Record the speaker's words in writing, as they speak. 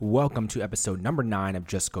Welcome to episode number 9 of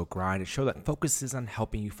Just Go Grind, a show that focuses on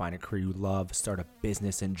helping you find a career you love, start a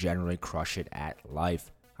business, and generally crush it at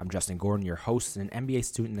life. I'm Justin Gordon, your host and an MBA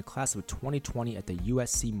student in the class of 2020 at the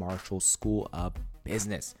USC Marshall School of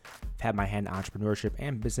Business. I've had my hand in entrepreneurship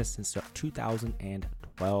and business since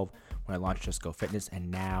 2012 when I launched Just Go Fitness, and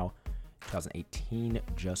now 2018,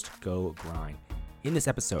 Just Go Grind. In this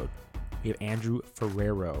episode, we have Andrew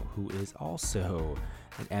Ferrero, who is also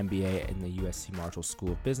an MBA in the USC Marshall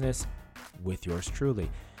School of Business with yours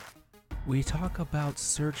truly. We talk about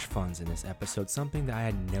search funds in this episode, something that I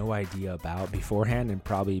had no idea about beforehand and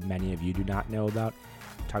probably many of you do not know about.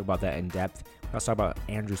 We talk about that in depth. We also talk about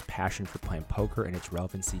Andrew's passion for playing poker and its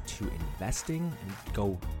relevancy to investing, and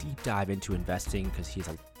go deep dive into investing because he has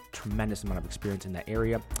a tremendous amount of experience in that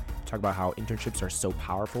area. Talk about how internships are so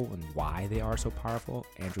powerful and why they are so powerful.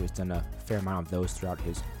 Andrew has done a fair amount of those throughout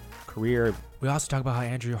his career. We also talk about how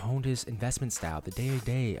Andrew honed his investment style, the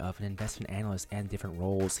day-to-day of an investment analyst and different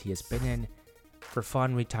roles he has been in. For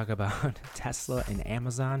fun, we talk about Tesla and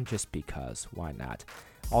Amazon just because, why not?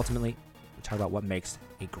 Ultimately, we talk about what makes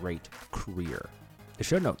a great career. The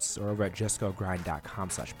show notes are over at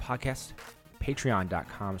justgogrind.com/podcast.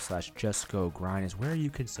 Patreon.com/justgogrind is where you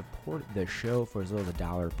can support the show for as little as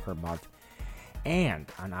 $1 per month. And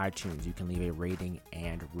on iTunes, you can leave a rating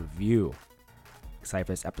and review. Excited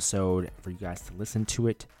for this episode, for you guys to listen to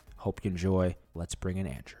it. Hope you enjoy. Let's bring in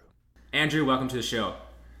Andrew. Andrew, welcome to the show.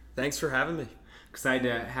 Thanks for having me. Excited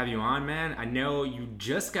to have you on, man. I know you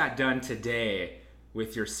just got done today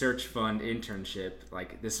with your search fund internship,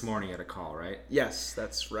 like this morning at a call, right? Yes,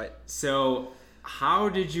 that's right. So how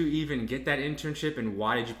did you even get that internship and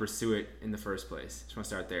why did you pursue it in the first place? Just want to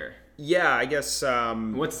start there. Yeah, I guess...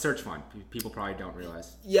 What's a search fund? People probably don't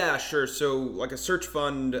realize. Yeah, sure. So like a search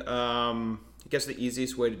fund, I guess the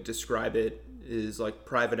easiest way to describe it is like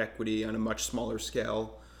private equity on a much smaller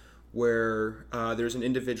scale, where there's an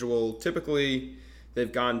individual, typically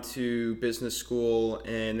they've gone to business school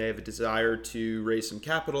and they have a desire to raise some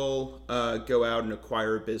capital, go out and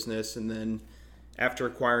acquire a business, and then after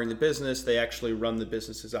acquiring the business, they actually run the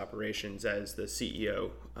business's operations as the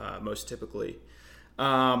CEO, most typically.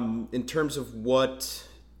 In terms of what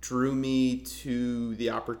drew me to the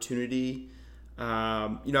opportunity,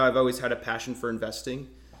 I've always had a passion for investing.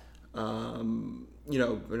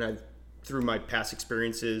 Through my past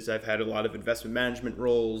experiences, I've had a lot of investment management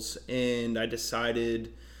roles, and I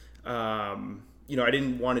decided, I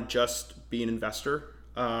didn't want to just be an investor.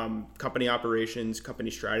 Company operations,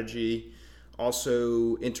 company strategy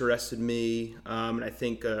also interested me, and I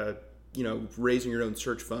think raising your own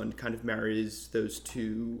search fund kind of marries those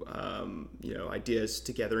two ideas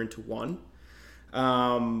together into one.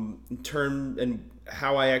 And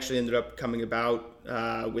how I actually ended up coming about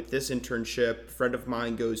with this internship, a friend of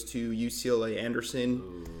mine goes to UCLA Anderson.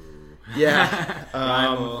 Ooh. Yeah.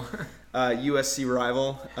 Rival. USC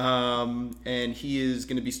rival. And he is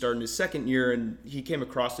going to be starting his second year, and he came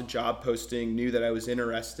across a job posting, knew that I was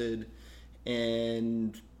interested,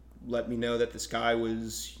 and let me know that this guy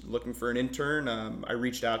was looking for an intern. I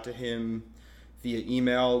reached out to him via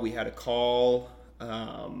email. We had a call.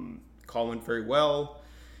 Call went very well,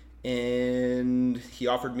 and he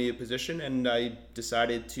offered me a position, and I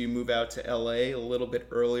decided to move out to LA a little bit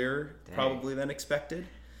earlier, probably than expected,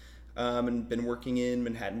 and been working in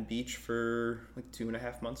Manhattan Beach for like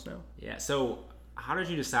 2.5 months now. Yeah. So how did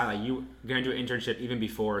you decide you were going to do an internship even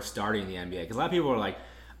before starting the MBA? Because a lot of people are like,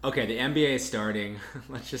 okay, the MBA is starting.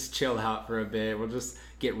 Let's just chill out for a bit. We'll just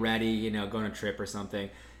get ready, go on a trip or something.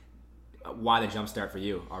 Why the jump start for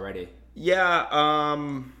you already? Yeah,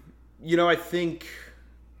 I think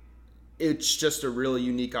it's just a really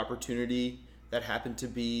unique opportunity that happened to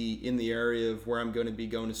be in the area of where I'm going to be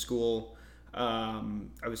going to school.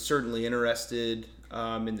 I was certainly interested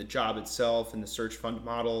in the job itself and the search fund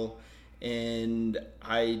model, and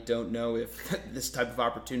I don't know if this type of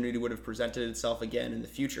opportunity would have presented itself again in the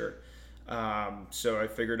future. So I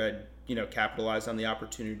figured I'd, capitalize on the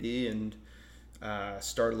opportunity and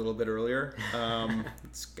start a little bit earlier. I'm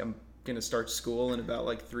going to start school in about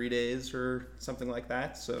like 3 days or something like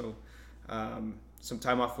that. So some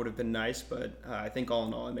time off would have been nice, but I think all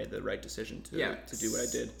in all, I made the right decision to do what I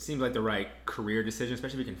did. Seems like the right career decision,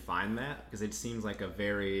 especially if you can find that, because it seems like a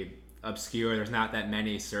very obscure, there's not that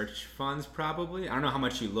many search funds probably. I don't know how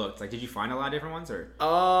much you looked. Did you find a lot of different ones or?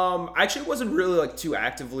 I actually wasn't really too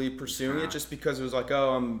actively pursuing it, just because it was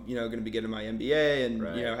I'm going to be getting my MBA, and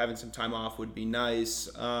right. Having some time off would be nice.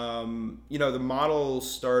 The model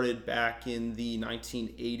started back in the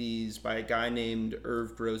 1980s by a guy named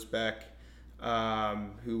Irv Grosbeck,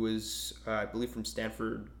 who was I believe from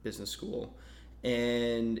Stanford Business School.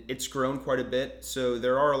 and it's grown quite a bit. So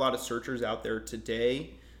there are a lot of searchers out there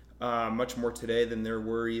today, much more today than there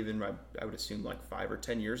were even, I would assume, like 5 or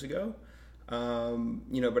 10 years ago.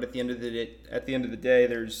 But at the end of the day,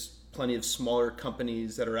 there's plenty of smaller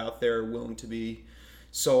companies that are out there willing to be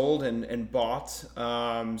sold and bought.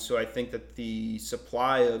 So I think that the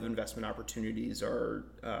supply of investment opportunities are,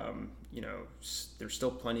 there's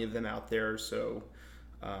still plenty of them out there. So,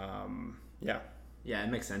 yeah. Yeah,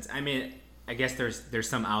 it makes sense. I mean, I guess there's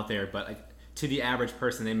some out there, but like to the average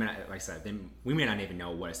person, they may not, like I said, we may not even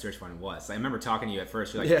know what a search fund was. I remember talking to you at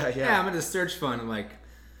first. You're like, yeah, I'm in a search fund. I'm like,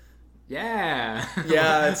 yeah.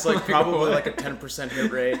 Yeah, it's like probably like a 10%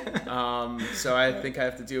 hit rate. So I think I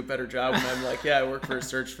have to do a better job when I'm like, yeah, I work for a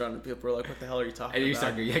search fund. And people are like, what the hell are you talking about? And you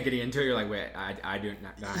start getting into it. You're like, wait, I do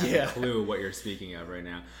not have a clue what you're speaking of right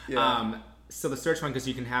now. Yeah. So the search fund, because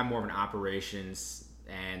you can have more of an operations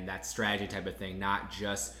and that strategy type of thing, not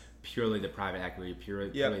just purely the private equity,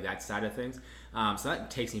 purely that side of things. So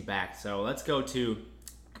that takes me back. So let's go to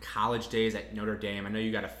college days at Notre Dame. I know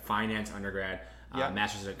you got a finance undergrad,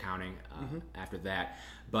 master's of accounting after that.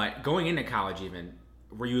 But going into college even,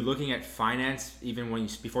 were you looking at finance even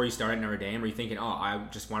before you started at Notre Dame? Were you thinking, I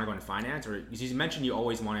just want to go into finance? Or you mentioned you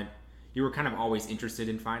were kind of always interested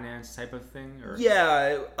in finance type of thing? Or?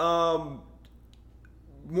 Yeah,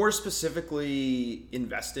 more specifically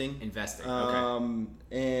investing. Okay.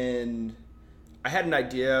 And I had an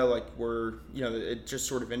idea it just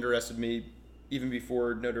sort of interested me even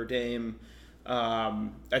before Notre Dame.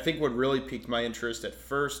 I think what really piqued my interest at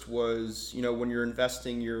first was, when you're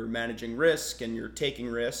investing, you're managing risk and you're taking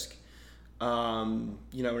risk, in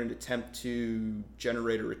an attempt to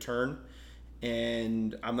generate a return.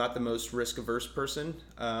 And I'm not the most risk averse person.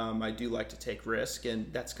 I do like to take risk,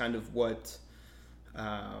 and that's kind of what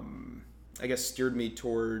I guess steered me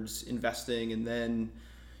towards investing. And then,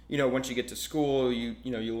 once you get to school, you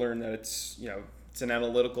learn that it's an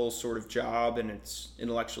analytical sort of job, and it's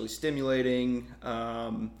intellectually stimulating.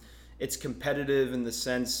 It's competitive in the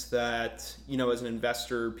sense that, as an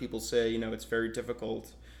investor, people say, it's very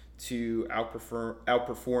difficult to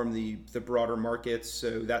outperform the broader markets.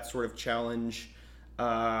 So that sort of challenge,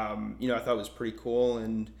 I thought was pretty cool.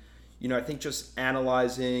 And, I think just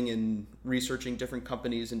analyzing and researching different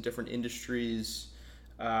companies and different industries,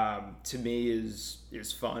 to me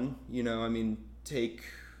is fun. Take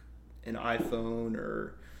an iPhone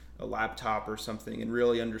or a laptop or something and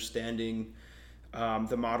really understanding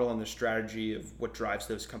the model and the strategy of what drives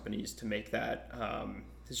those companies to make that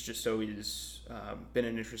has just always been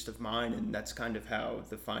an interest of mine. And that's kind of how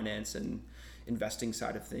the finance and investing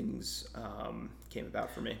side of things came about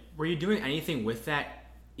for me. Were you doing anything with that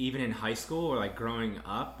even in high school or like growing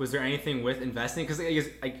up? Was there anything with investing? Because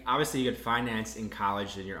obviously you get finance in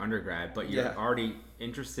college in your undergrad, but you're already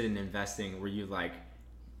interested in investing. Were you like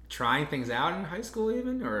trying things out in high school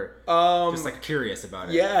even, or just like curious about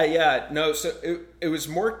it? Yeah. No, so it was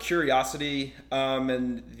more curiosity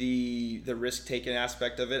and the risk taking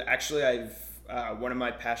aspect of it. Actually, I've one of my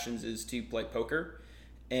passions is to play poker,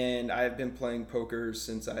 and I've been playing poker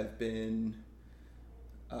since I've been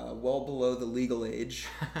well below the legal age,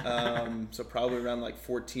 so probably around like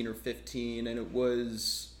 14 or 15, and it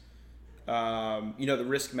was the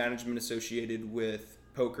risk management associated with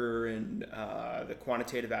poker and the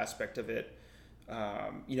quantitative aspect of it,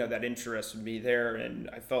 that interested me there. And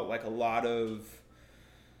I felt like a lot of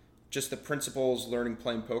just the principles learning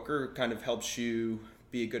playing poker kind of helps you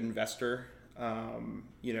be a good investor,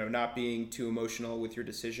 not being too emotional with your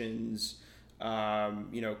decisions,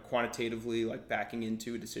 quantitatively, like backing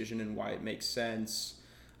into a decision and why it makes sense,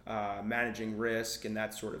 managing risk and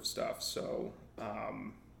that sort of stuff. So,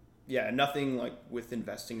 nothing like with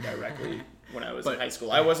investing directly when I was in high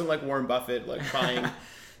school. I wasn't like Warren Buffett, like buying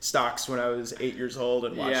stocks when I was 8 years old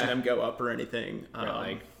and watching them go up or anything.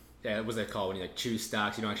 What was that called when you like choose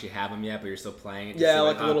stocks? You don't actually have them yet, but you're still playing it. Yeah,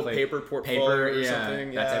 like a little paper portfolio or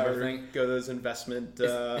something. That type of thing. Go to those investment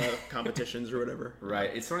competitions or whatever.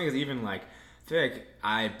 Right. It's funny because even like I feel like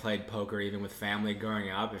I played poker even with family growing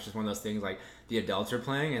up. It's just one of those things like the adults are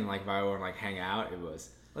playing, and like if I were to like hang out, it was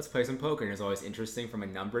let's play some poker. And it's always interesting from a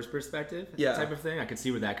numbers perspective, type of thing. I could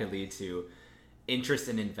see where that could lead to interest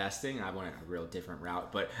in investing. I went a real different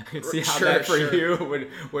route, but I could see how that for you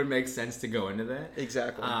would make sense to go into that.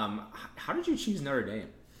 Exactly. How did you choose Notre Dame?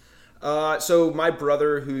 So my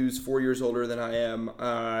brother, who's 4 years older than I am,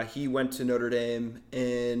 he went to Notre Dame,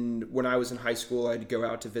 and when I was in high school, I'd go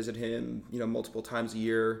out to visit him, multiple times a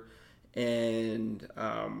year, and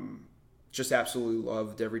just absolutely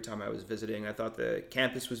loved every time I was visiting. I thought the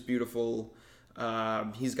campus was beautiful.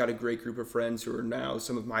 He's got a great group of friends who are now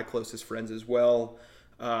some of my closest friends as well.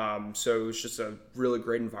 So it was just a really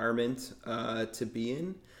great environment to be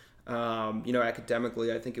in.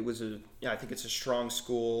 Academically, I think it's a strong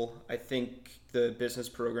school. I think the business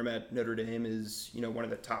program at Notre Dame is, one of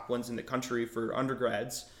the top ones in the country for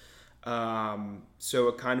undergrads. So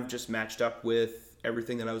it kind of just matched up with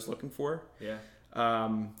everything that I was looking for. Yeah.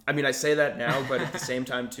 I say that now, but at the same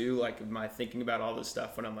time too, like, am I thinking about all this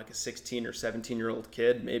stuff when I'm like a 16 or 17-year-old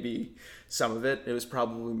kid? Maybe some of it was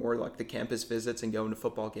probably more like the campus visits and going to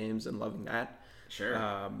football games and loving that. Sure.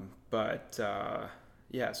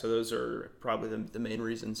 So those are probably the main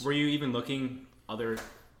reasons. Were you even looking other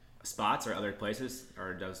spots or other places,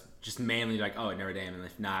 or just mainly like, oh, Notre Dame, and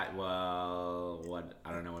if not, well, what,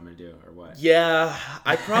 I don't know what I'm gonna do or what? Yeah,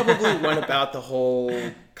 I probably went about the whole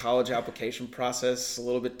college application process a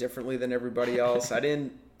little bit differently than everybody else. I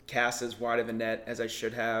didn't cast as wide of a net as I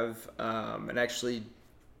should have, and actually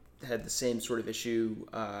had the same sort of issue,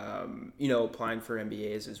 applying for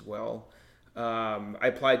MBAs as well. I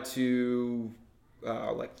applied to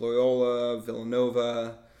like Loyola,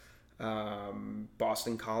 Villanova,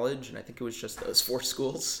 Boston College, and I think it was just those 4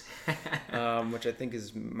 schools, which I think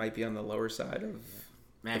might be on the lower side of.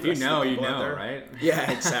 Man, if you know, right?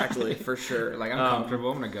 Yeah, exactly, for sure. Like, I'm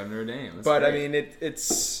comfortable. I'm gonna go to Notre Dame. That's but great. I mean,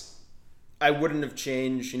 it's. I wouldn't have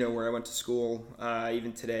changed, where I went to school.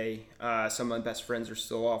 Even today, some of my best friends are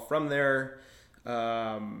still all from there. It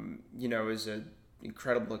was an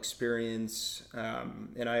incredible experience,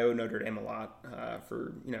 and I owe Notre Dame a lot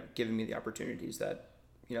for giving me the opportunities that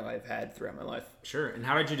I've had throughout my life. Sure. And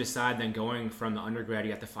how did you decide then, going from the undergrad,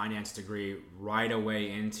 you got the finance degree, right away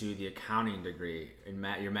into the accounting degree in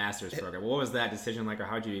your master's program? What was that decision like, or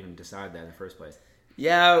how did you even decide that in the first place?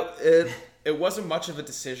 Yeah, it wasn't much of a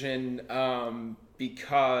decision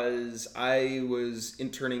because I was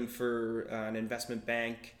interning for an investment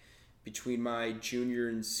bank between my junior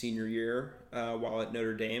and senior year while at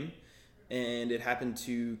Notre Dame, and it happened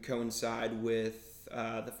to coincide with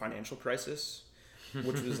the financial crisis,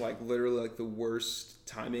 which was like literally like the worst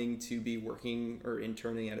timing to be working or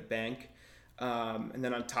interning at a bank. And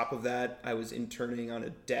then on top of that, I was interning on a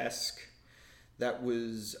desk that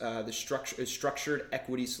was a structured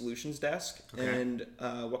equity solutions desk. Okay. And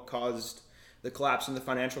what caused the collapse in the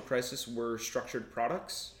financial crisis were structured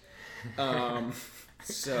products.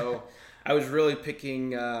 So I was really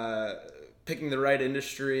picking the right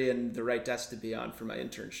industry and the right desk to be on for my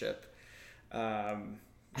internship.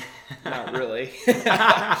 Not really.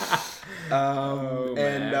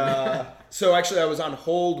 So actually I was on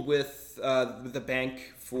hold with the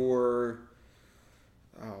bank for,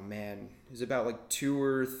 it was about like 2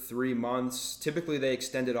 or 3 months. Typically they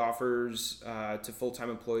extended offers to full-time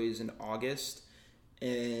employees in August,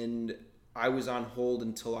 and I was on hold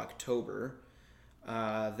until October.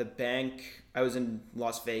 The bank, I was in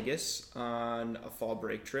Las Vegas on a fall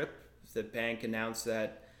break trip. The bank announced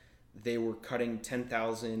that they were cutting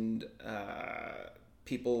 10,000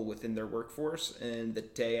 people within their workforce, and the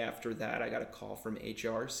day after that I got a call from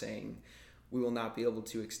HR saying, we will not be able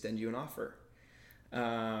to extend you an offer.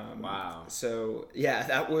 Wow. So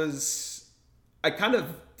yeah, I kind of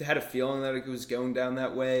had a feeling that it was going down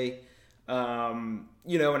that way. And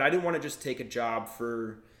I didn't want to just take a job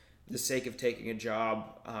for the sake of taking a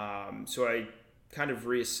job. So I kind of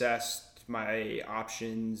reassessed my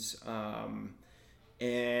options,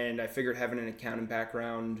 and I figured having an accounting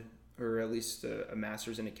background, or at least a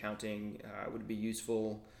master's in accounting, would be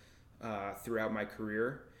useful throughout my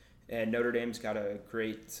career. And Notre Dame's got a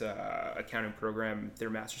great accounting program. Their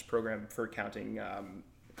master's program for accounting, I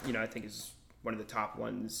think is one of the top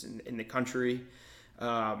ones in the country. It's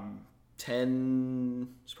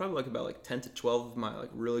probably about 10 to 12 of my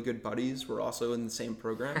really good buddies were also in the same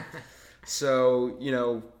program. So,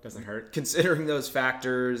 doesn't hurt. Considering those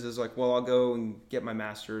factors, is like, well, I'll go and get my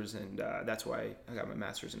master's, and that's why I got my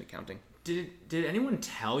master's in accounting. Did anyone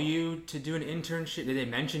tell you to do an internship? Did they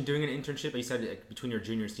mention doing an internship? You said between your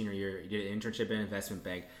junior and senior year, you did an internship in an investment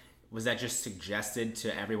bank. Was that just suggested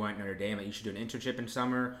to everyone at Notre Dame that you should do an internship in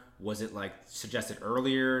summer? Was it suggested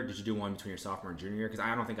earlier? Did you do one between your sophomore and junior year? Because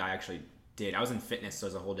I don't think I actually did. I was in fitness, so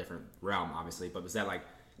it's a whole different realm, obviously. But was that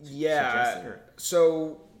suggested? Or?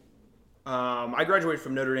 So I graduated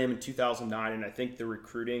from Notre Dame in 2009, and I think the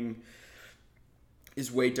recruiting is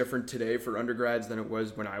way different today for undergrads than it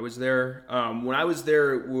was when I was there. When I was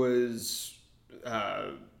there, it was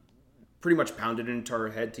pretty much pounded into our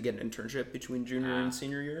head to get an internship between junior and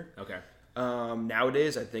senior year. Okay.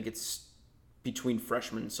 Nowadays, I think it's between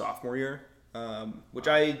freshman and sophomore year, which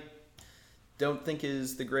I don't think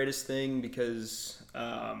is the greatest thing, because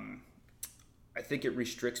I think it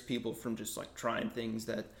restricts people from just trying things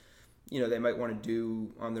that they might want to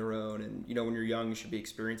do on their own. And, when you're young, you should be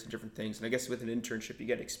experiencing different things. And I guess with an internship, you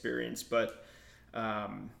get experience, but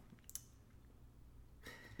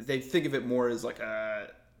they think of it more as like a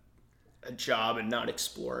job and not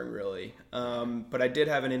exploring really. But I did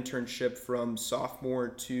have an internship from sophomore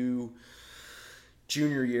to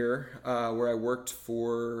junior year where I worked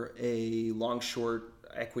for a long-short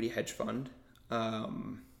equity hedge fund.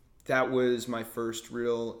 That was my first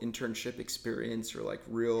real internship experience or like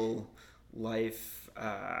real life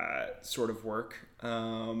sort of work.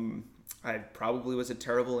 I probably was a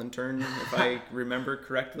terrible intern if I remember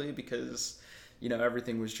correctly because,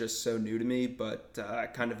 everything was just so new to me, but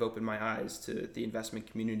it kind of opened my eyes to the investment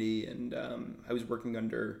community. And I was working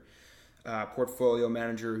under a portfolio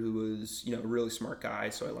manager who was, a really smart guy.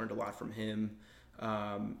 So I learned a lot from him.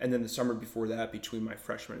 And then the summer before that, between my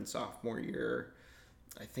freshman and sophomore year,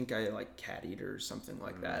 I think I caddied or something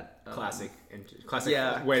like that. Classic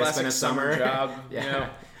yeah, way classic to spend a summer job. Yeah.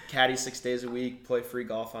 Caddy 6 days a week, play free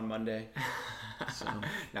golf on Monday. So.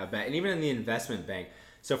 Not bad. And even in the investment bank.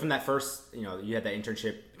 So from that first, you had that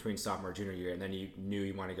internship between sophomore and junior year, and then you knew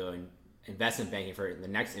you wanted to go in investment banking for the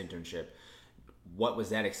next internship. What was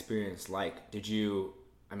that experience like? Did you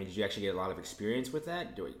actually get a lot of experience with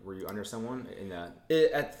that? Were you under someone in the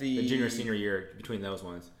junior senior year between those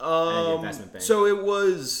ones? And the investment bank? So it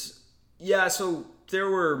was, so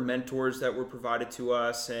there were mentors that were provided to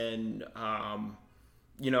us, and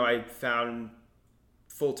I found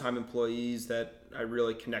full-time employees that I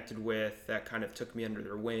really connected with that kind of took me under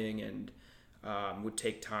their wing and would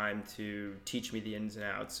take time to teach me the ins and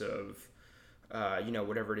outs of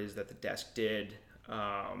whatever it is that the desk did. So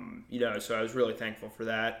I was really thankful for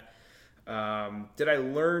that. Did I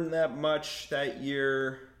learn that much that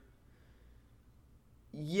year?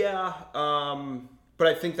 Yeah. But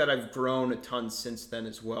I think that I've grown a ton since then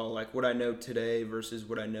as well. Like what I know today versus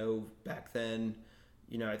what I know back then,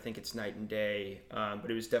 I think it's night and day. But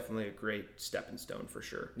it was definitely a great stepping stone for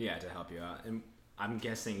sure. Yeah, to help you out. And I'm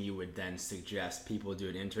guessing you would then suggest people do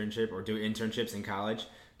an internship or do internships in college,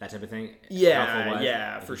 that type of thing.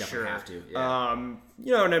 Yeah, for sure. Have to. Yeah.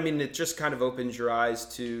 And I mean, it just kind of opens your eyes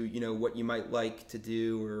to, what you might like to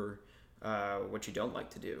do or what you don't like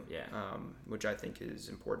to do. Yeah. Which I think is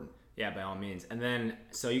important. Yeah, by all means. And then,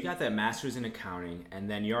 so you got that master's in accounting, and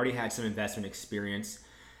then you already had some investment experience.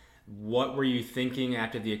 What were you thinking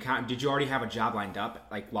after the account? Did you already have a job lined up,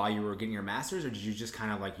 like while you were getting your master's, or did you just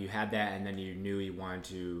kind of you had that and then you knew you wanted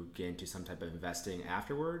to get into some type of investing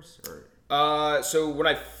afterwards? Or so when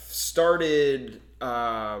I started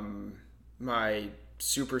my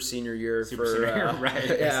senior year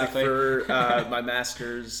for my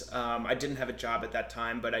master's, I didn't have a job at that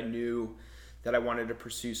time, but I knew that I wanted to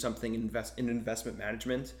pursue something in investment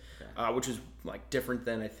management, which is different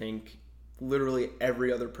than I think literally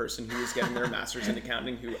every other person who was getting their master's in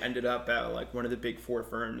accounting who ended up at one of the big four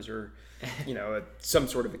firms or some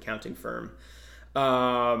sort of accounting firm.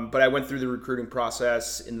 But I went through the recruiting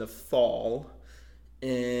process in the fall,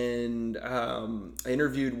 and I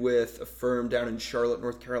interviewed with a firm down in Charlotte,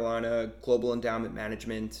 North Carolina, Global Endowment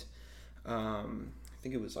Management. I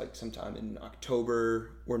think it was sometime in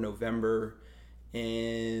October or November,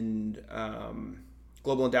 and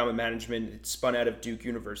Global Endowment Management, it spun out of Duke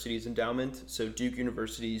University's endowment. So Duke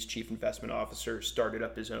University's chief investment officer started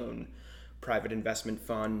up his own private investment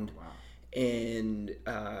fund. Wow. And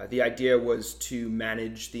the idea was to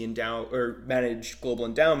manage manage Global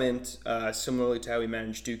Endowment similarly to how we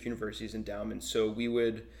managed Duke University's endowment. So we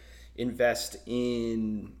would invest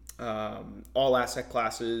in all asset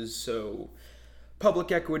classes. So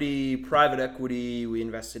public equity, private equity, we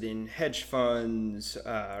invested in hedge funds,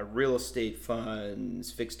 real estate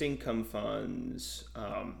funds, fixed income funds,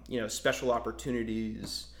 special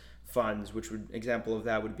opportunities funds, which example of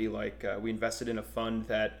that would be we invested in a fund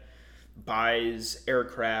that buys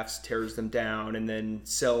aircrafts, tears them down, and then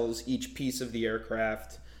sells each piece of the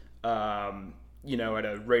aircraft, at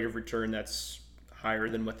a rate of return that's higher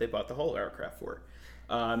than what they bought the whole aircraft for.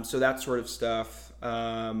 So that sort of stuff.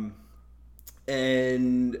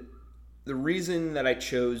 And the reason that I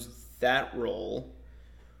chose that role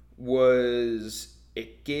was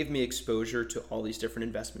it gave me exposure to all these different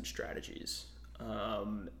investment strategies.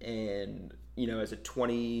 And, as a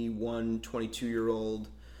 21, 22-year-old,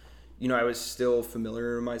 I was still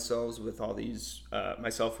familiar myself with all these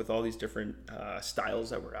different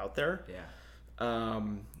styles that were out there. Yeah.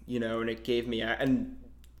 And it gave me, and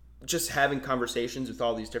just having conversations with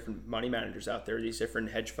all these different money managers out there, these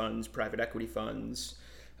different hedge funds, private equity funds,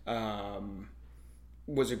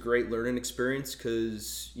 was a great learning experience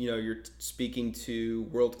because, you're speaking to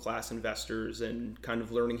world-class investors and kind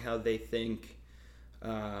of learning how they think,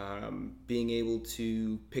 being able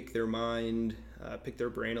to pick their mind, pick their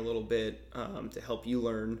brain a little bit to help you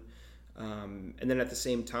learn. And then at the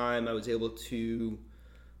same time, I was able to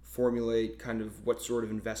formulate kind of what sort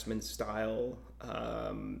of investment style,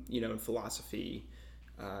 and philosophy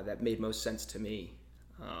that made most sense to me.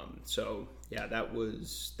 So yeah, that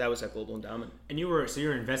was at Global Endowment. And you're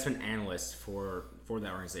an investment analyst for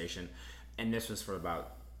that organization, and this was for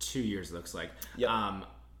about 2 years, it looks like. Yep.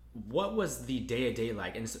 What was the day-to-day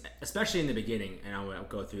like, and especially in the beginning, and I'll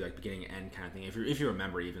go through like beginning and end kind of thing, if you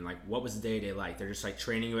remember, even like what was the day-to-day like? They're just like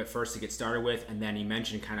training you at first to get started with, and then you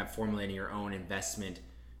mentioned kind of formulating your own investment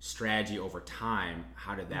strategy over time.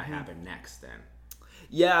 How did that happen next then?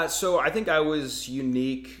 Yeah, so I think I was a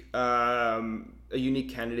unique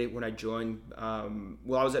candidate when I joined.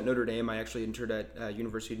 While I was at Notre Dame, I actually interned at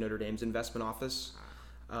University of Notre Dame's investment office.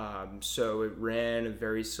 So it ran a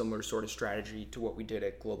very similar sort of strategy to what we did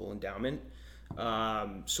at Global Endowment.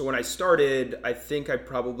 So when I started, I think I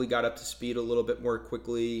probably got up to speed a little bit more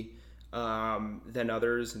quickly than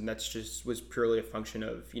others, and that's just was purely a function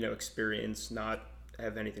of experience, not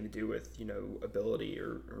have anything to do with ability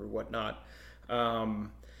or whatnot. On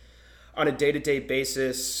a day-to-day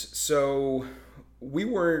basis, so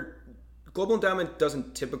Global Endowment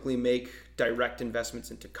doesn't typically make direct investments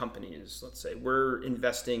into companies. Let's say we're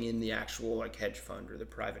investing in the actual like hedge fund or the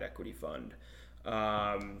private equity fund.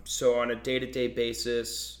 So on a day-to-day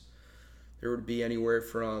basis, there would be anywhere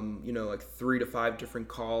from like 3 to 5 different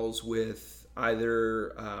calls with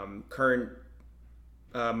either current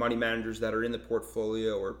money managers that are in the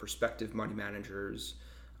portfolio or prospective money managers,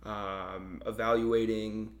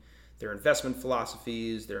 evaluating their investment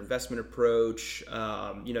philosophies, their investment approach.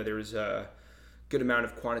 There's a good amount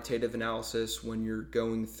of quantitative analysis when you're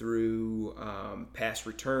going through past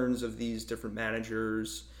returns of these different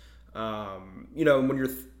managers. When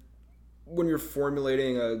you're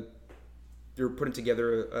formulating you're putting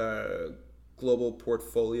together a global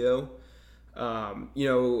portfolio.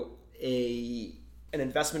 An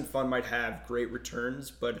investment fund might have great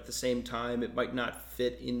returns, but at the same time, it might not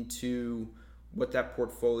fit into what that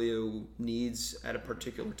portfolio needs at a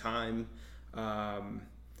particular time.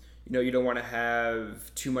 You don't want to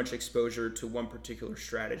have too much exposure to one particular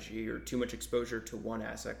strategy or too much exposure to one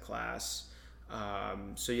asset class.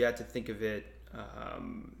 So you have to think of it,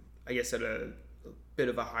 I guess, at a bit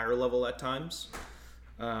of a higher level at times.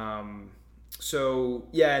 And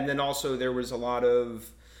then also there was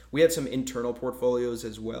we had some internal portfolios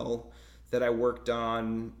as well that I worked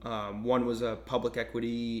on. One was a public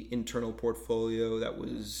equity internal portfolio that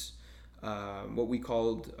was what we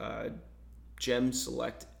called GEM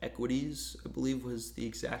Select Equities, I believe was the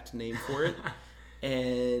exact name for it.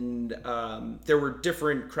 And there were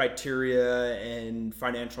different criteria and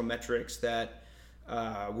financial metrics that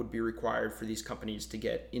would be required for these companies to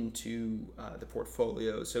get into the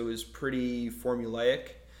portfolio. So it was pretty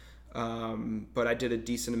formulaic. But I did a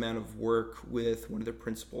decent amount of work with one of the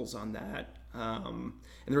principals on that. And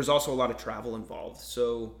there was also a lot of travel involved.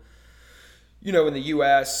 So, in the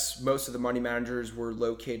US, most of the money managers were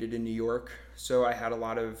located in New York. So I had a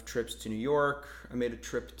lot of trips to New York. I made a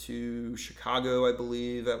trip to Chicago, I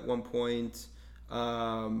believe, at one point.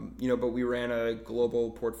 But we ran a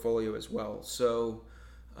global portfolio as well. So,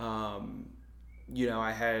 I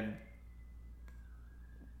had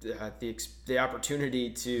the opportunity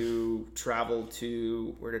to travel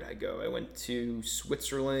to, where did I go? I went to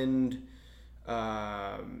Switzerland.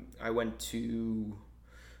 I went to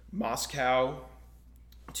Moscow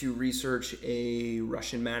to research a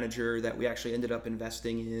Russian manager that we actually ended up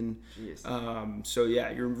investing in.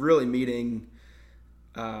 You're really meeting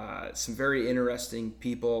some very interesting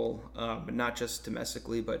people, but not just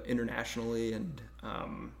domestically, but internationally. And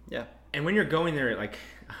And when you're going there, like,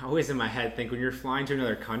 I always in my head think when you're flying to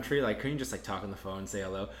another country, like, couldn't you just like talk on the phone and say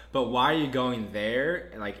hello? But why are you going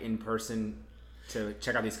there, like in person, to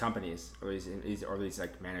check out these companies or these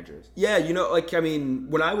like managers? Yeah,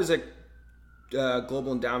 when I was at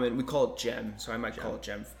Global Endowment, we call it GEM, so I might call it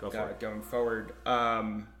GEM going forward.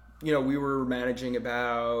 We were managing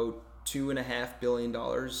about $2.5 billion.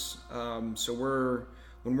 So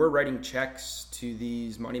when we're writing checks to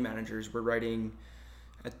these money managers, we're writing.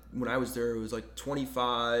 When I was there, it was like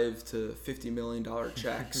 $25 to $50 million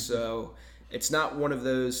checks. So it's not one of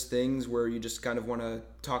those things where you just kind of want to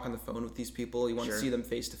talk on the phone with these people. You want to see them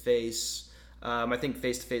face to face. I think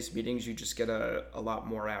face-to-face meetings, you just get a lot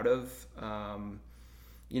more out of.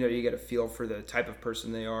 You get a feel for the type of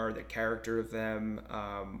person they are, the character of them,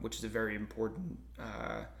 which is a very important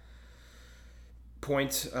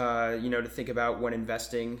point, to think about when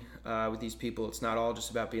investing with these people. It's not all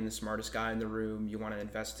just about being the smartest guy in the room. You want to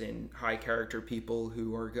invest in high character people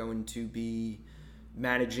who are going to be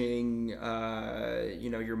managing,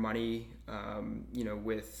 your money,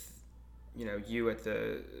 with,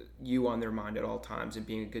 you on their mind at all times and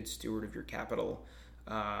being a good steward of your capital.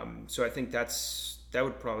 So I think that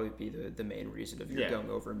would probably be the main reason of your going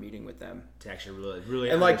over a meeting with them, to actually really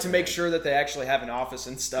and like to make sure that they actually have an office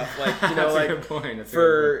and stuff. Like That's like a good point.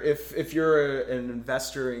 if you're an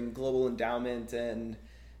investor in Global Endowment and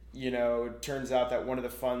it turns out that one of the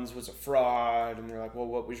funds was a fraud, and they're like, well,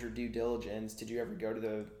 what was your due diligence? Did you ever go to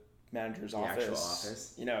the manager's office? Actual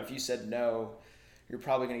office? If you said no, you're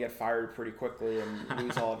probably going to get fired pretty quickly and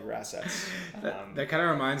lose all of your assets. That kind of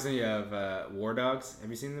reminds me of War Dogs. Have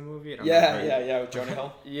you seen the movie? Yeah, with Jonah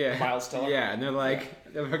Hill. Yeah. Miles Teller. Yeah, and they're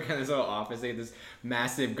working in this little office. They get this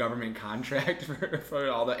massive government contract for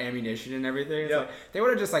all the ammunition and everything. It's they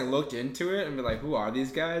would have just looked into it and be like, who are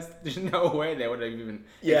these guys? There's no way they would have even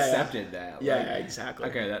accepted that. Yeah, exactly.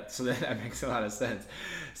 Okay, that makes a lot of sense.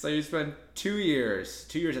 So you spent 2 years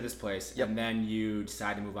at this place, and then you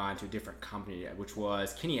decided to move on to a different company, which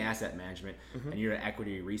was Kinney Asset Management, and you're an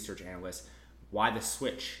equity research analyst. Why the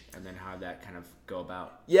switch, and then how did that kind of go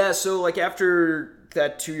about? Yeah, so after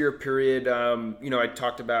that 2-year period, I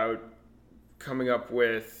talked about coming up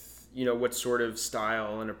with, what sort of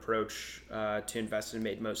style and approach to investing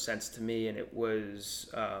made most sense to me, and it was,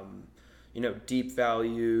 deep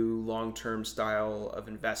value, long-term style of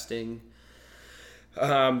investing.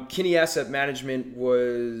 Kinney Asset Management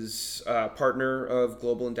was a partner of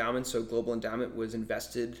Global Endowment, so Global Endowment was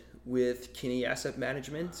invested with Kinney Asset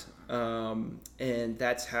Management, and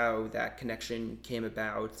that's how that connection came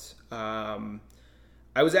about. I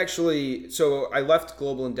left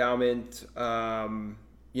Global Endowment, and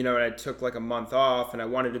I took a month off, and I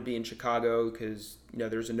wanted to be in Chicago because,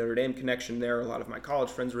 there's a Notre Dame connection there. A lot of my college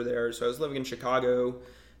friends were there, so I was living in Chicago.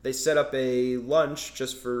 They set up a lunch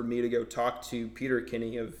just for me to go talk to Peter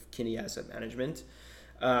Kinney of Kinney Asset Management.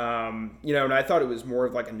 And I thought it was more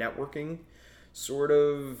of a networking sort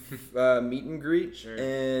of meet and greet. Sure.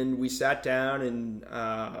 And we sat down and,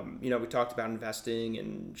 we talked about investing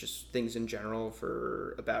and just things in general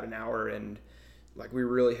for about an hour. And we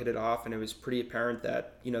really hit it off. And it was pretty apparent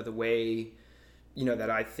that, the way, that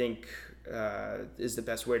I think is the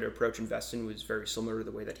best way to approach investing was very similar to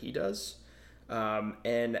the way that he does.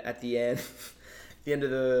 And at the end of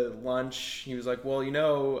the lunch, he was like, well,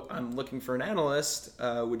 I'm looking for an analyst.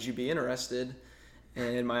 Would you be interested?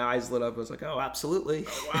 And my eyes lit up. I was like, oh, absolutely.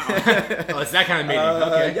 Oh, wow. Oh, it's that kind of meeting.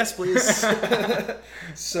 Okay. Yes, please.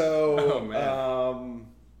 So,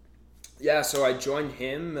 so I joined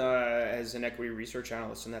him as an equity research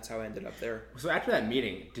analyst, and that's how I ended up there. So after that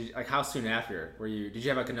meeting, how soon after did you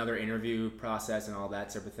have another interview process and all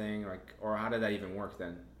that sort of thing? Or how did that even work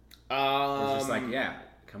then? It was just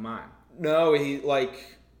come on. No, he's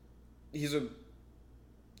a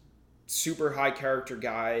super high character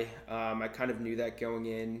guy. I kind of knew that going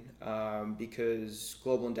in because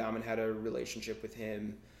Global Endowment had a relationship with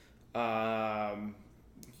him.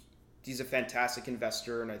 He's a fantastic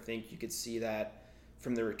investor, and I think you could see that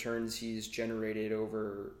from the returns he's generated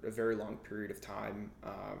over a very long period of time,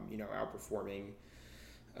 outperforming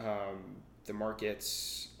the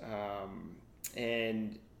markets.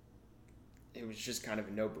 And it was just kind of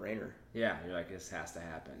a no-brainer. Yeah, you're like, this has to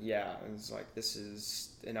happen. Yeah, it was like, this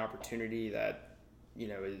is an opportunity that,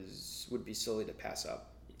 would be silly to pass up.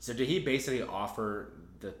 So did he basically offer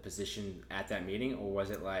the position at that meeting, or was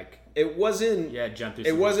it It wasn't. Yeah, jump through.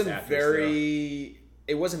 It wasn't very.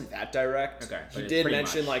 It wasn't that direct. Okay, he did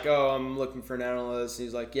mention I'm looking for an analyst.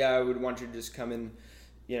 He's like, yeah, I would want you to just come and,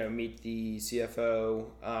 meet the CFO.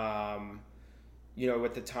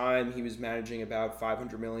 At the time he was managing about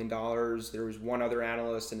 $500 million. There was one other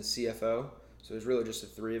analyst and a CFO. So it was really just the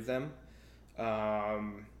three of them.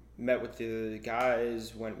 Met with the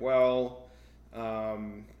guys, went well.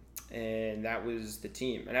 And that was the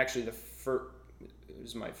team. And actually it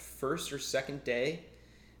was my first or second day.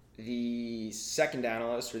 The second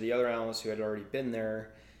analyst, or the other analyst who had already been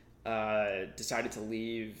there, decided to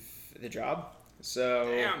leave the job.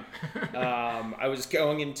 So I was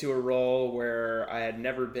going into a role where I had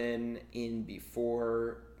never been in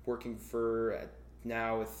before, working for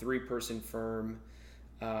now a 3-person firm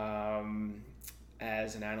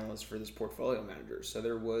as an analyst for this portfolio manager. So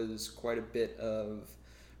there was quite a bit of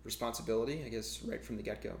responsibility, I guess, right from the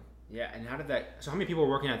get-go. Yeah, and so how many people were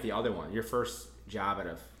working at the other one, your first job out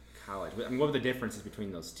of college? I mean, what were the differences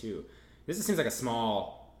between those two? This seems like a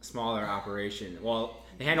smaller operation. Well,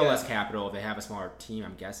 they handle less capital. They have a smaller team,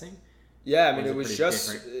 I'm guessing. Yeah, I Or mean, was it was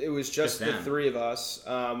different? just the them? three of us.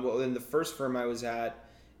 Well, in the first firm I was at,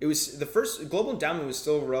 it was the first Global Endowment was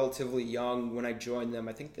still relatively young when I joined them.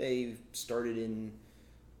 I think they started in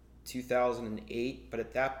 2008, but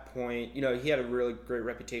at that point, he had a really great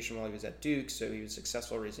reputation while he was at Duke, so he was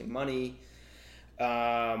successful raising money.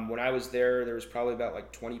 When I was there was probably about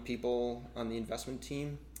like 20 people on the investment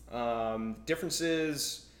team.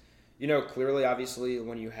 Differences, clearly, obviously,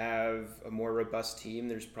 when you have a more robust team,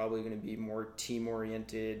 there's probably going to be more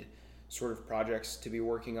team-oriented sort of projects to be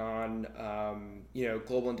working on.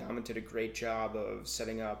 Global Endowment did a great job of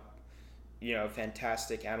setting up, a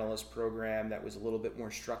fantastic analyst program that was a little bit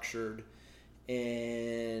more structured.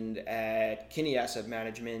 And at Kinney Asset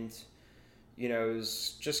Management, it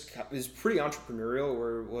was pretty entrepreneurial,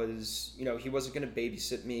 where it was, he wasn't going to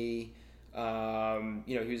babysit me. He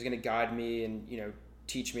was going to guide me and,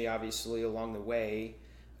 teach me obviously along the way.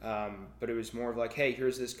 But it was more of like, hey,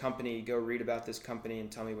 here's this company, go read about this company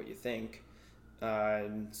and tell me what you think.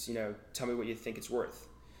 And, tell me what you think it's worth.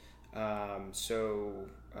 That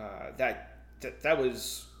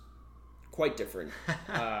was quite different,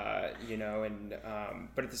 but at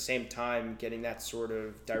the same time, getting that sort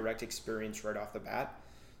of direct experience right off the bat,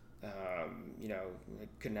 I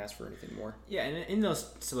couldn't ask for anything more. Yeah, and in those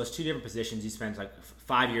two different positions, you spent like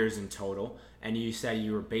 5 years in total, and you said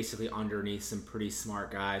you were basically underneath some pretty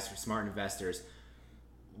smart guys, or smart investors.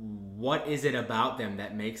 What is it about them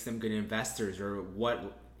that makes them good investors, or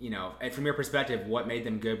what, from your perspective, what made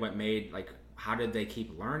them good? How did they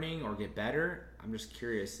keep learning or get better? I'm just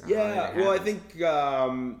curious. Yeah, well, I think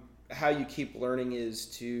how you keep learning is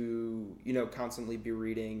to, constantly be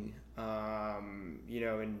reading,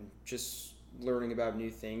 and just learning about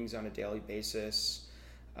new things on a daily basis.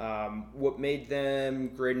 What made them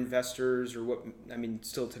great investors,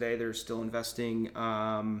 still today they're still investing.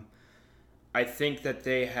 I think that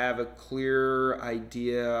they have a clear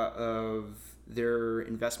idea of their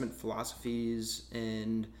investment philosophies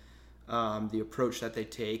and the approach that they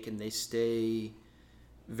take, and they stay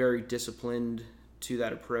very disciplined to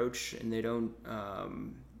that approach, and they don't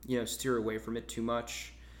steer away from it too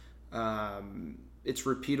much. It's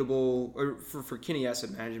repeatable, or for Kinney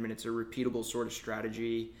Asset Management, it's a repeatable sort of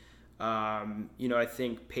strategy. I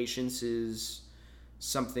think patience is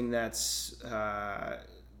something that's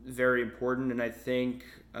very important, and I think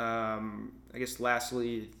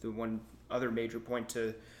lastly, the one other major point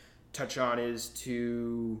to touch on is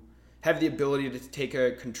to have the ability to take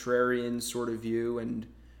a contrarian sort of view and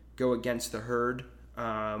go against the herd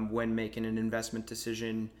when making an investment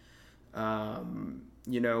decision.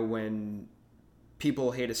 When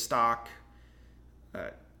people hate a stock,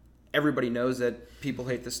 everybody knows that people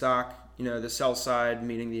hate the stock. The sell side,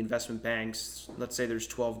 meaning the investment banks, let's say there's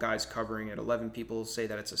 12 guys covering it, 11 people say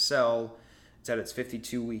that it's a sell, it's at its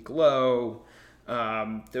 52-week low.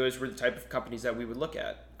 Those were the type of companies that we would look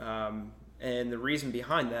at. And the reason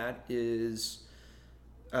behind that is,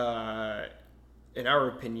 in our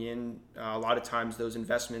opinion, a lot of times those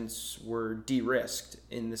investments were de-risked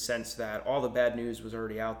in the sense that all the bad news was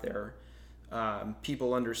already out there.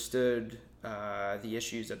 People understood the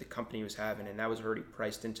issues that the company was having, and that was already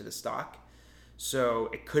priced into the stock. So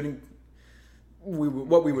it couldn't,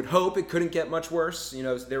 what we would hope, it couldn't get much worse.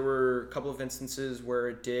 There were a couple of instances where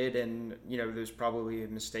it did, and, there's probably a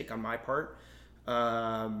mistake on my part.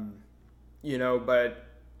 But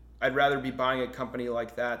I'd rather be buying a company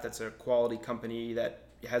like that that's a quality company that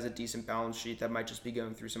has a decent balance sheet that might just be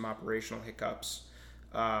going through some operational hiccups,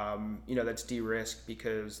 that's de-risked,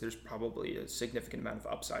 because there's probably a significant amount of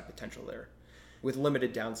upside potential there with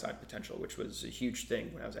limited downside potential, which was a huge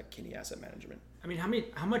thing when I was at Kinney Asset Management.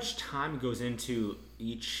 How much time goes into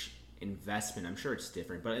each investment? I'm sure it's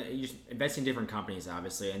different, but you invest in different companies,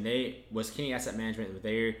 obviously, and was Kinney Asset Management, were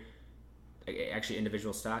they actually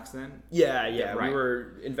individual stocks then? Yeah, right. We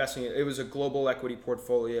were investing. It was a global equity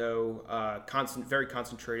portfolio, very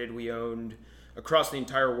concentrated. We owned across the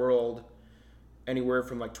entire world anywhere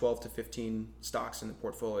from like 12 to 15 stocks in the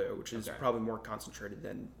portfolio, which is probably more concentrated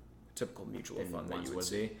than a typical mutual fund that you would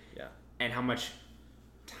see. Yeah. And how much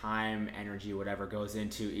time, energy, whatever goes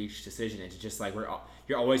into each decision? It's just like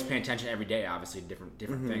you're always paying attention every day, obviously, different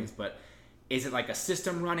things, but is it like a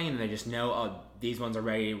system running and they just know, oh, these ones are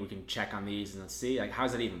ready, we can check on these and let's see? Like, how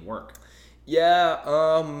does that even work?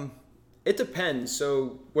 Yeah, it depends.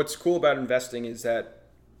 So what's cool about investing is that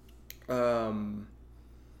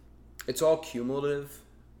it's all cumulative.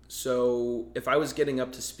 So if I was getting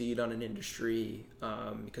up to speed on an industry,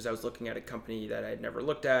 because I was looking at a company that I had never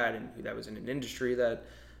looked at and that was in an industry that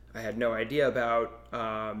I had no idea about,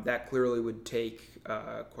 that clearly would take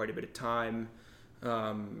quite a bit of time.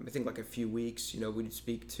 I think like a few weeks, we'd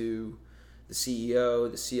speak to the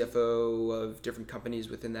CEO, the CFO of different companies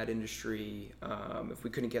within that industry. If we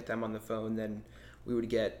couldn't get them on the phone, then we would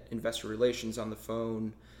get investor relations on the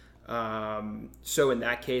phone. So in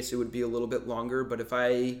that case, it would be a little bit longer. But if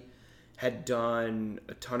I had done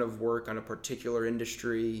a ton of work on a particular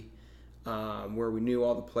industry, where we knew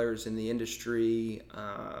all the players in the industry,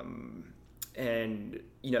 and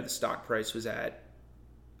the stock price was at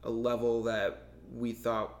a level that we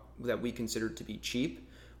thought that we considered to be cheap,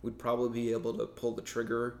 we'd probably be able to pull the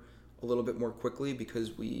trigger a little bit more quickly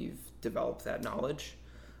because we've developed that knowledge.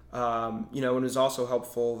 And it was also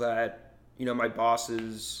helpful that my boss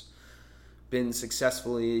has been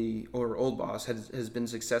successfully, or old boss has been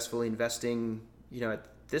successfully investing at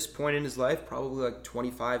this point in his life, probably like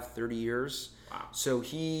 25, 30 years. Wow. So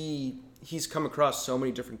he's come across so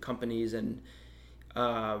many different companies, and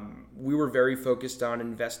we were very focused on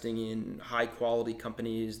investing in high quality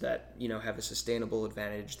companies that have a sustainable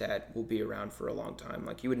advantage that will be around for a long time.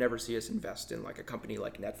 Like, you would never see us invest in like a company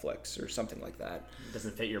like Netflix or something like that. It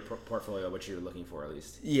doesn't fit your portfolio, what you're looking for, at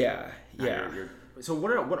least. Yeah. So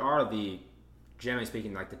what are the, generally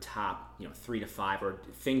speaking, like the top 3 to 5 or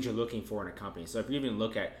things you're looking for in a company? So if you even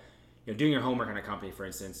look at doing your homework on a company, for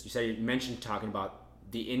instance, you mentioned talking about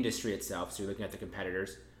the industry itself, so you're looking at the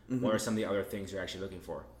competitors. Mm-hmm. What are some of the other things you're actually looking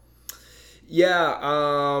for? Yeah.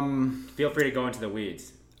 Feel free to go into the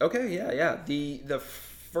weeds. Okay. Yeah. The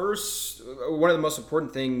first, one of the most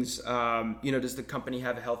important things, does the company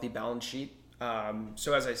have a healthy balance sheet?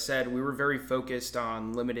 So as I said, we were very focused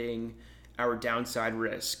on limiting our downside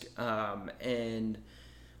risk. And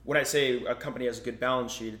when I say a company has a good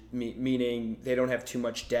balance sheet, meaning they don't have too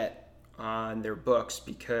much debt on their books,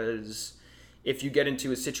 because if you get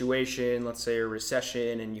into a situation, let's say a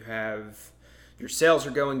recession, and your sales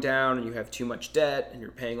are going down and you have too much debt and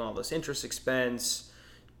you're paying all this interest expense,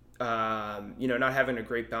 not having a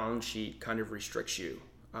great balance sheet kind of restricts you.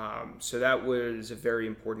 So that was a very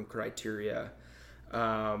important criteria.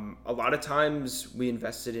 A lot of times we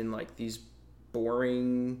invested in like these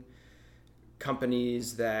boring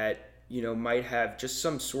companies that might have just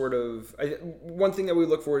some sort of, one thing that we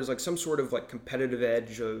look for is like some sort of like competitive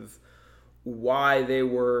edge of why they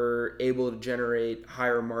were able to generate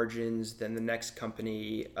higher margins than the next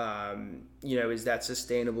company. Is that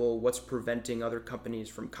sustainable? What's preventing other companies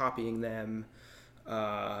from copying them?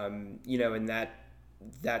 And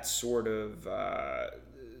that sort of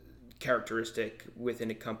characteristic within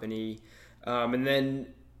a company. And then,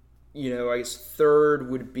 I guess third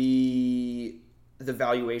would be the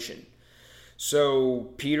valuation.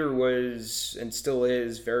 So Peter was, and still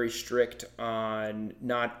is, very strict on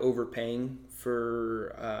not overpaying for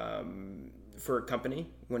a company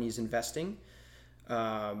when he's investing,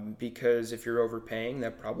 because if you're overpaying,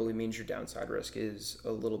 that probably means your downside risk is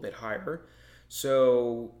a little bit higher.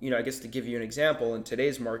 So, I guess to give you an example, in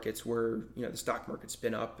today's markets where, the stock market's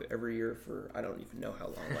been up every year for, I don't even know how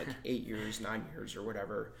long, like 8 years, 9 years or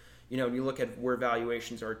whatever, when you look at where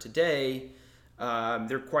valuations are today,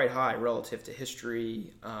 they're quite high relative to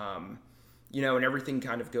history, and everything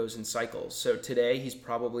kind of goes in cycles. So today he's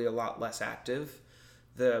probably a lot less active.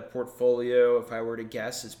 The portfolio, if I were to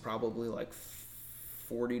guess, is probably like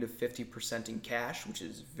 40 to 50% in cash, which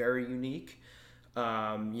is very unique.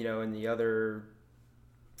 And the other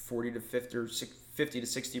 40 to 50 or 50 to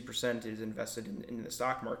 60% is invested in the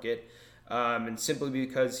stock market. And simply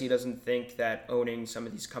because he doesn't think that owning some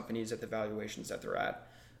of these companies at the valuations that they're at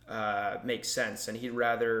makes sense, and he'd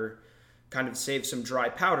rather kind of save some dry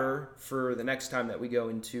powder for the next time that we go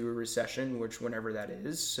into a recession, which whenever that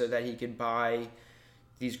is, so that he could buy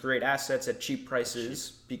these great assets at cheap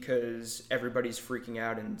prices, because everybody's freaking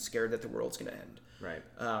out and scared that the world's going to end. Right.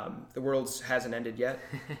 The world hasn't ended yet,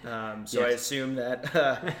 so Yes. I assume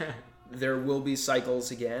that there will be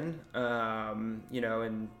cycles again,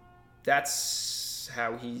 and that's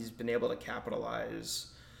how he's been able to capitalize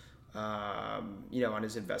on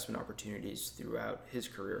his investment opportunities throughout his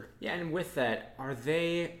career. Yeah, and with that,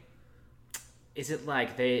 is it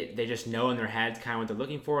like they just know in their heads kind of what they're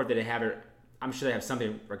looking for? Or do they have it? I'm sure they have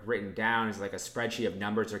something like written down. Is like a spreadsheet of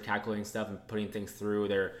numbers. They're calculating stuff and putting things through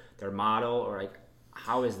their model, or like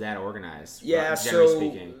how is that organized? Yeah, generally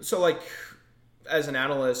speaking. So like as an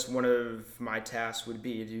analyst, one of my tasks would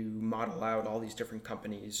be to model out all these different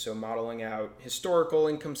companies. So modeling out historical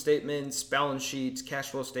income statements, balance sheets, cash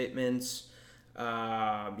flow statements,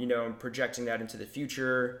 and projecting that into the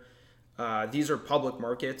future. These are public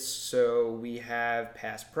markets, so we have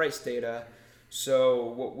past price data. So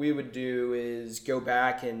what we would do is go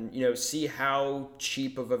back and, see how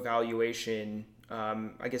cheap of a valuation,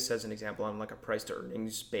 I guess as an example, on like a price to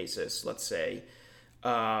earnings basis, let's say,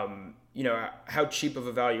 how cheap of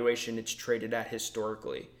a valuation it's traded at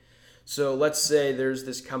historically. So let's say there's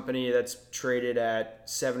this company that's traded at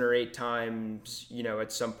 7 or 8 times,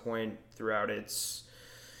 at some point throughout its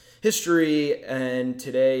history, and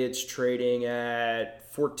today it's trading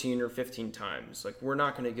at 14 or 15 times. Like, we're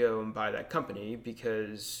not going to go and buy that company,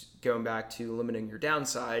 because going back to limiting your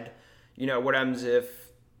downside, what happens if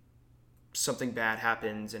something bad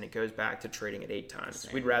happens and it goes back to trading at 8 times?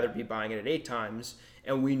 We'd rather be buying it at 8 times,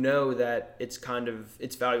 and we know that its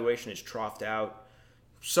valuation is troughed out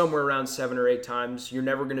somewhere around 7 or 8 times. You're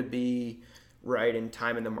never going to be right in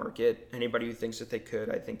time in the market. Anybody who thinks that they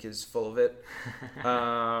could, I think, is full of it.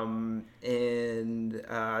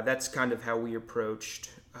 That's kind of how we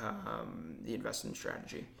approached the investment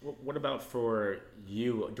strategy. What about for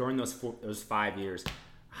you during those 5 years?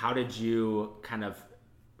 How did you kind of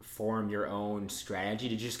form your own strategy?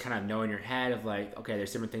 Did you just kind of know in your head of like, okay,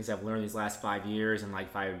 there's different things I've learned these last 5 years, and like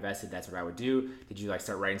if I invested, that's what I would do? Did you like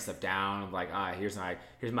start writing stuff down of like, here's my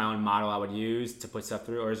own model I would use to put stuff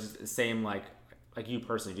through? Or is it the same like you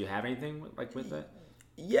personally? Do you have anything like with that?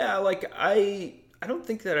 Yeah, like I don't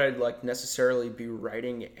think that I'd like necessarily be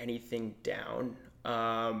writing anything down.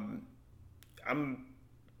 I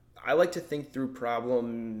like to think through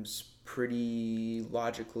problems pretty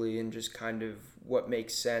logically and just kind of what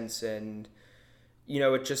makes sense. And,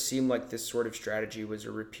 it just seemed like this sort of strategy was a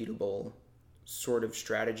repeatable sort of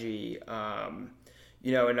strategy. And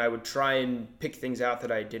I would try and pick things out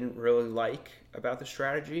that I didn't really like about the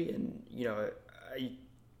strategy. And,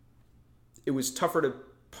 it was tougher to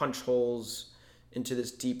punch holes into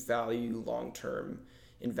this deep value, long-term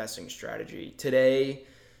investing strategy. Today,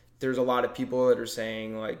 there's a lot of people that are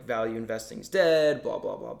saying like value investing's dead, blah,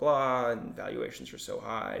 blah, blah, blah, and valuations are so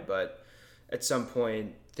high. But at some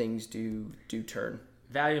point, things do turn.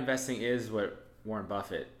 Value investing is what Warren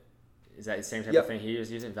Buffett, is that the same type of thing he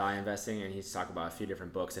was using, value investing? And he's talked about a few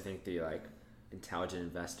different books. I think the like Intelligent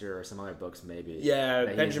Investor or some other books maybe. Yeah,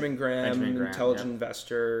 Benjamin Graham, Intelligent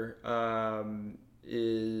Investor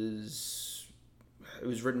it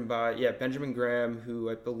was written by Benjamin Graham, who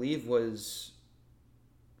I believe was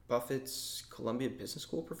Buffett's Columbia Business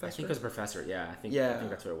School professor. I think it was a professor. I think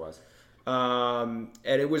that's what it was. And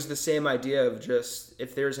it was the same idea of just,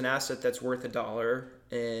 if there's an asset that's worth $1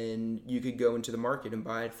 and you could go into the market and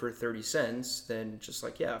buy it for 30 cents, then just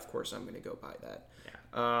like, of course I'm going to go buy that.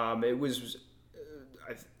 It was,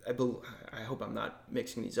 I hope I'm not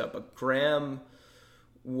mixing these up, but Graham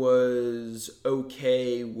was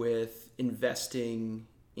okay with investing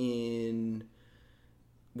in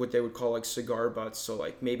what they would call like cigar butts. So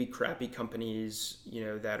like maybe crappy companies,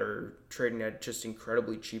 that are trading at just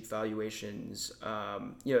incredibly cheap valuations.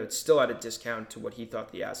 It's still at a discount to what he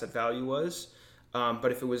thought the asset value was.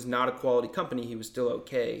 But if it was not a quality company, he was still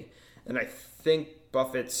okay. And I think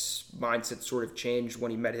Buffett's mindset sort of changed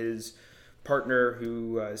when he met his partner,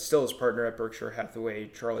 who is still his partner at Berkshire Hathaway,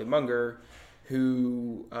 Charlie Munger,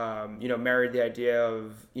 who, married the idea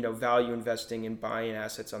of, value investing and buying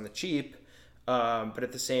assets on the cheap. But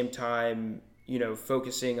at the same time,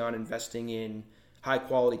 focusing on investing in high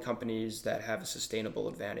quality companies that have a sustainable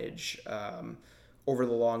advantage over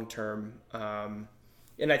the long term.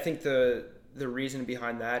 And I think the reason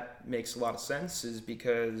behind that makes a lot of sense is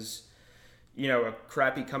because, a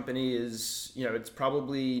crappy company is, it's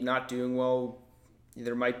probably not doing well.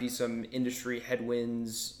 There might be some industry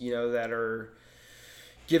headwinds, that are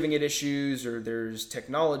giving it issues, or there's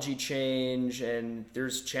technology change, and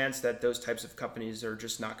there's a chance that those types of companies are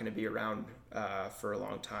just not going to be around for a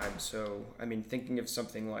long time. So, I mean, thinking of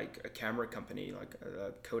something like a camera company, like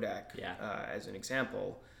Kodak, as an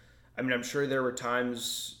example, I mean, I'm sure there were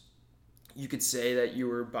times you could say that you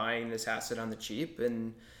were buying this asset on the cheap,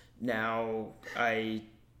 and now I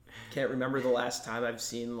can't remember the last time I've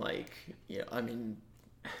seen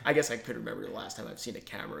I guess I could remember the last time I've seen a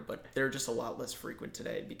camera, but they're just a lot less frequent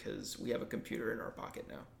today because we have a computer in our pocket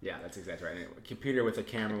now. Yeah, that's exactly right. A computer with a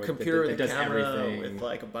camera that does camera everything. With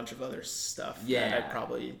like a bunch of other stuff that I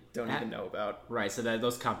probably don't even know about. Right, so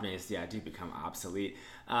those companies, do become obsolete.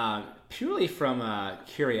 Purely from a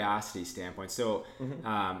curiosity standpoint. So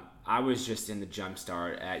I was just in the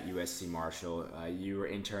Jumpstart at USC Marshall. You were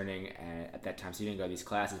interning at that time, so you didn't go to these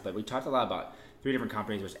classes, but we talked a lot about 3 different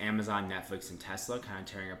companies. There's Amazon, Netflix, and Tesla, kind of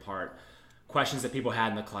tearing apart questions that people had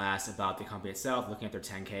in the class about the company itself, looking at their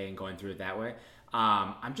 10K and going through it that way.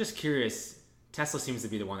 I'm just curious, Tesla seems to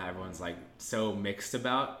be the one that everyone's like so mixed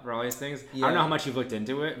about for all these things. I don't know how much you've looked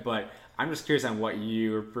into it, but I'm just curious on what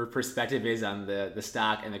your perspective is on the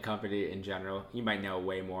stock and the company in general. You might know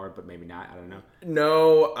way more, but maybe not. I don't know.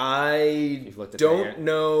 No, I don't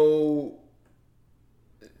know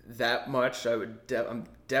that much. I'm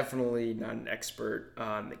definitely not an expert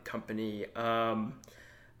on the company. I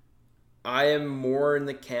am more in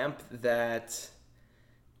the camp that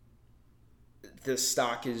the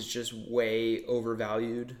stock is just way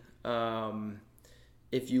overvalued.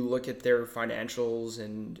 If you look at their financials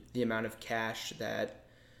and the amount of cash that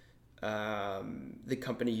the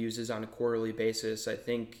company uses on a quarterly basis, I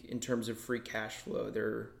think in terms of free cash flow,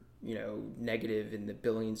 they're negative in the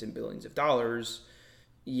billions and billions of dollars.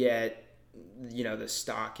 Yet, the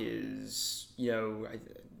stock is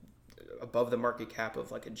above the market cap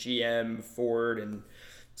of like a GM, Ford, and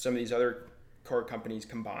some of these other car companies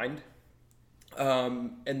combined.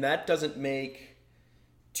 And that doesn't make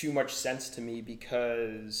too much sense to me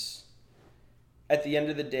because at the end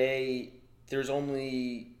of the day, there's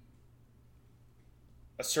only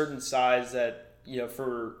a certain size that,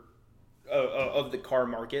 for of the car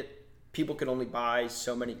market, people can only buy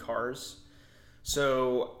so many cars.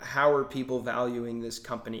 So how are people valuing this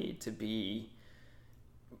company to be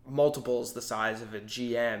multiples the size of a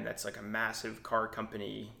GM that's like a massive car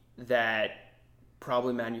company that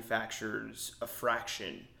probably manufactures a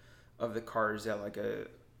fraction of the cars that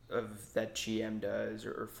that GM does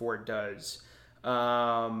or Ford does.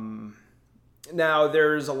 Now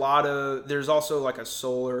there's also like a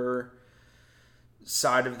solar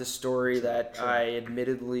side of the story that I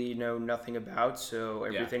admittedly know nothing about. So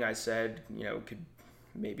everything I said, could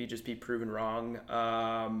maybe just be proven wrong.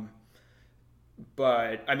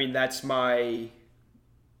 But I mean, that's my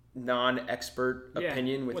non-expert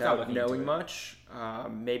opinion without knowing much.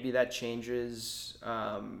 Maybe that changes.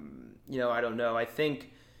 I don't know. I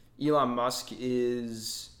think Elon Musk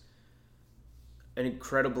is an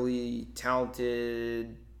incredibly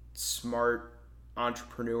talented, smart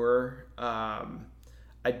entrepreneur.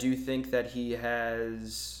 I do think that he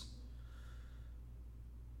has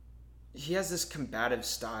this combative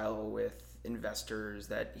style with investors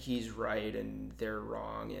that he's right and they're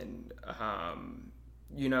wrong. And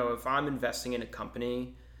if I'm investing in a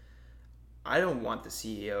company, I don't want the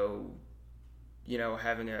CEO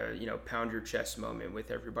having a pound your chest moment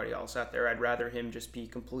with everybody else out there. I'd rather him just be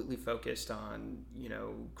completely focused on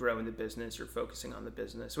growing the business or focusing on the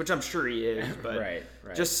business, which I'm sure he is. But right.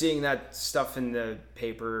 Just seeing that stuff in the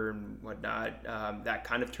paper and whatnot, that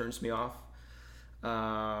kind of turns me off.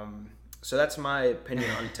 So that's my opinion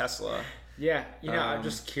on Tesla. Yeah, I'm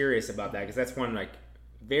just curious about that because that's one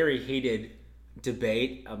very heated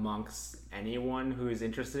debate amongst anyone who is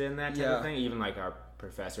interested in that type of thing. Even like our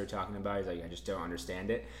professor talking about it, he's like, I just don't understand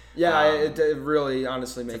it. Yeah, it really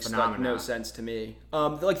honestly makes no sense to me.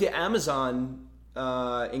 Like the Amazon,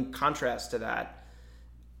 in contrast to that,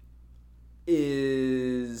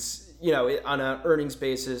 is on an earnings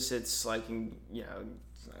basis, it's like I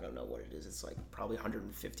don't know what it is. It's like probably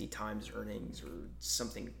 150 times earnings or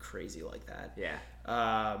something crazy like that. Yeah.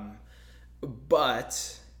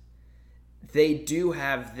 But they do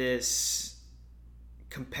have this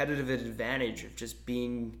competitive advantage of just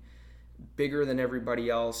being bigger than everybody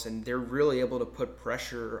else, and they're really able to put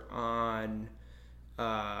pressure on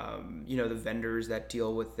the vendors that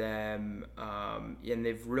deal with them, and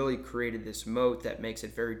they've really created this moat that makes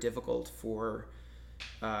it very difficult for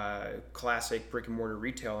classic brick and mortar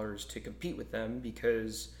retailers to compete with them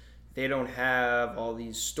because they don't have all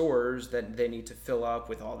these stores that they need to fill up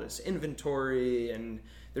with all this inventory, and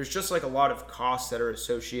there's just like a lot of costs that are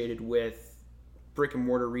associated with brick and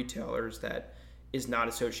mortar retailers that is not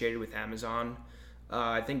associated with Amazon.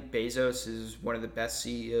 I think Bezos is one of the best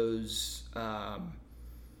CEOs,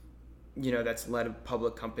 that's led a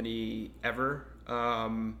public company ever.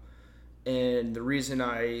 And the reason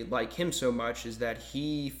I like him so much is that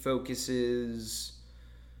he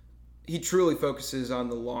truly focuses on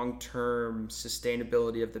the long-term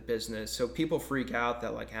sustainability of the business. So people freak out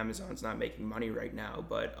that like Amazon's not making money right now,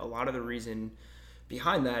 but a lot of the reason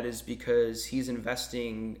behind that is because he's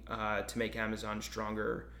investing to make Amazon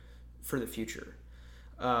stronger for the future.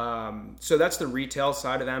 So that's the retail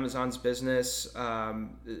side of Amazon's business.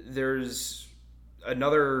 There's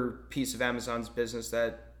another piece of Amazon's business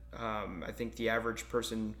that I think the average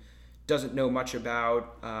person doesn't know much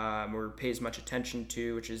about or pays much attention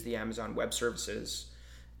to, which is the Amazon Web Services.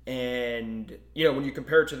 And, when you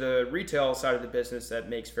compare it to the retail side of the business that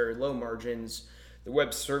makes very low margins, the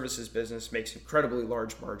web services business makes incredibly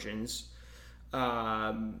large margins.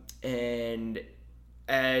 And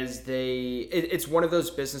it's one of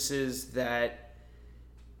those businesses that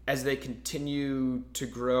as they continue to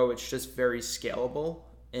grow, it's just very scalable.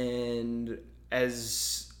 And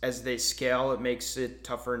as they scale, it makes it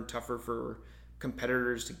tougher and tougher for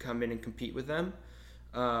competitors to come in and compete with them.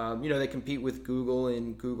 They compete with Google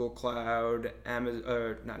in Google Cloud,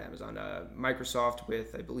 Microsoft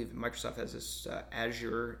with, I believe Microsoft has this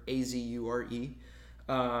Azure, Azure.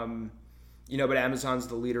 But Amazon's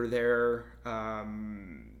the leader there,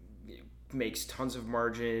 makes tons of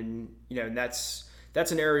margin, and that's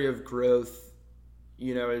an area of growth,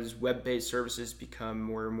 as web-based services become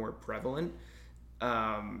more and more prevalent.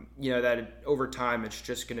 That over time it's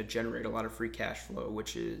just going to generate a lot of free cash flow,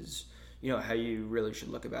 which is how you really should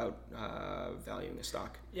look about valuing a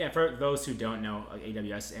stock. Yeah, for those who don't know,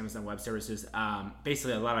 AWS, Amazon Web Services,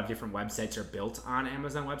 basically a lot of different websites are built on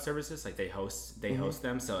Amazon Web Services. Like they host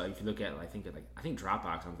them. So if you look at, I think Dropbox,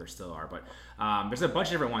 I don't know if there still are, but there's a bunch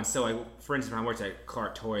of different ones. So for instance, when I worked at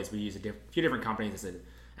Clark Toys, we used a few different companies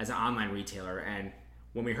as an online retailer. And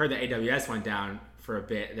when we heard that AWS went down for a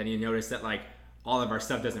bit, then you notice that all of our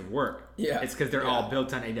stuff doesn't work. Yeah. It's because they're all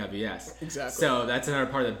built on AWS. Exactly. So that's another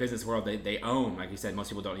part of the business world they own. Like you said, most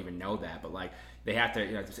people don't even know that, but they have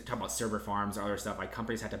to, talk about server farms or other stuff.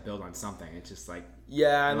 Companies have to build on something. It's just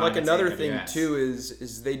yeah, and another thing too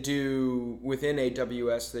is they do within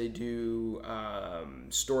AWS they do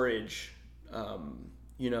storage.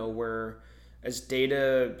 Where as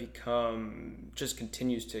data just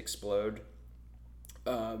continues to explode,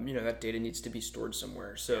 that data needs to be stored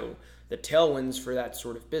somewhere. So the tailwinds for that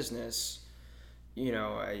sort of business,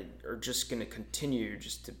 are just going to continue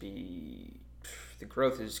to be, the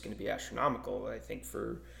growth is going to be astronomical, I think,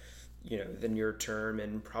 for, the near term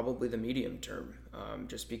and probably the medium term,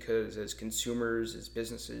 just because as consumers, as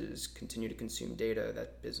businesses continue to consume data,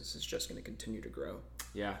 that business is just going to continue to grow.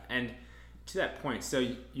 Yeah. And to that point, so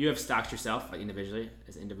you have stocks yourself, individually,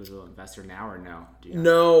 as an individual investor now, or no?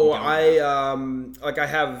 No, I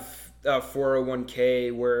have a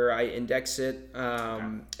 401k where I index it,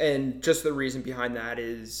 and just the reason behind that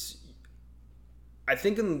is, I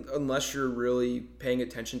think unless you're really paying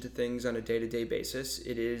attention to things on a day-to-day basis,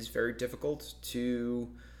 it is very difficult to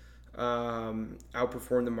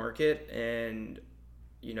outperform the market, and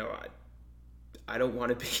I don't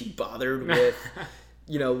want to be bothered with.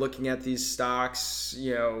 Looking at these stocks,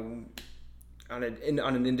 on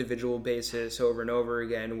an individual basis over and over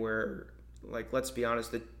again, where, let's be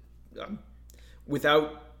honest, that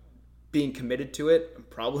without being committed to it, I'm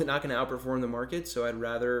probably not going to outperform the market. So I'd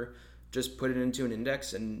rather just put it into an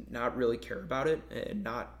index and not really care about it and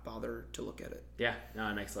not bother to look at it. Yeah, no,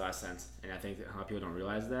 that makes a lot of sense. And I think that a lot of people don't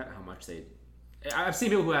realize that, how much I've seen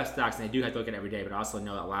people who have stocks and they do have to look at it every day, but I also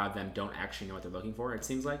know that a lot of them don't actually know what they're looking for, it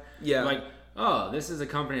seems like. Yeah. Oh, this is a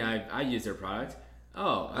company, I use their product.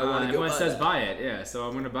 Oh, everyone says buy it. Yeah, so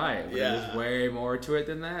I'm going to buy it. But there's way more to it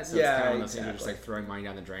than that. So it's kind of one of those things where just throwing money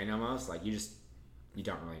down the drain almost. You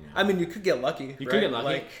don't really know. I mean, you could get lucky. You could get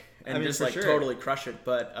lucky. And just totally crush it.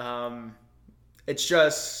 But it's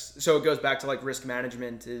just, so it goes back to risk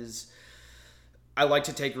management is, I like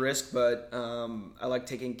to take risk, but I like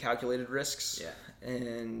taking calculated risks. Yeah.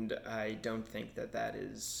 And I don't think that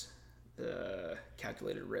is the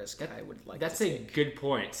calculated risk I would like that's to take. That's a good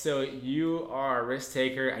point. So you are a risk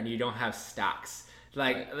taker and you don't have stocks.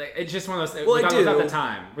 It's just one of those. Well, without the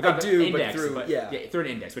time. Without the index, but through an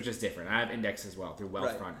index, which is different. I have index as well through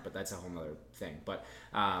Wealthfront, but that's a whole other thing. But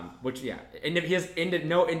and he has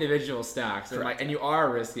no individual stocks, and you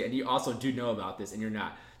are risky, and you also do know about this, and you're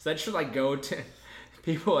not. So that should go to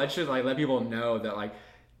people. That should let people know that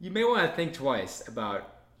you may want to think twice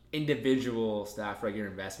about individual stock, regular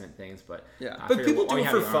investment things, but but people do it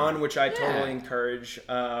for fun, which I totally encourage.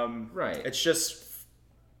 Right. It's just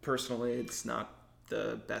personally, it's not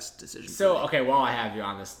the best decision. So okay, while I have you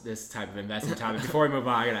on this type of investment topic, before we move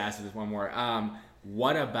on, I gotta ask you this one more.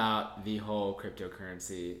 What about the whole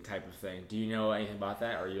cryptocurrency type of thing? Do you know anything about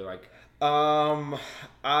that, or are you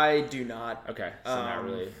I do not. Okay, so not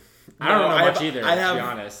really. I don't know much either, to be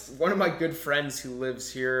honest. One of my good friends who lives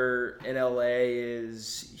here in LA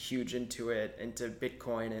is huge into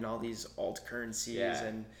Bitcoin and all these alt currencies,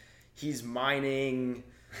 and he's mining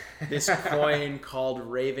this coin called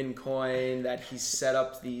Raven Coin that he set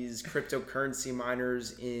up these cryptocurrency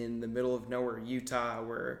miners in the middle of nowhere, Utah,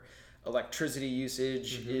 where electricity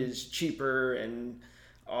usage is cheaper and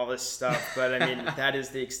all this stuff. But I mean, that is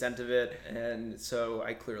the extent of it, and so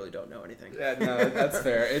I clearly don't know anything. Yeah, no, that's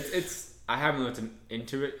fair. It's I haven't looked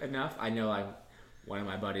into it enough. I know one of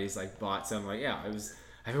my buddies bought some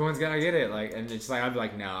everyone's gotta get it and it's I'd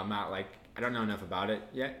be no, I'm not I don't know enough about it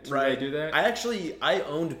yet to really do that. I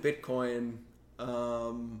owned Bitcoin.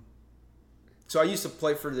 So I used to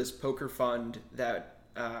play for this poker fund that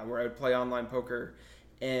where I would play online poker,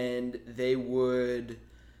 and they would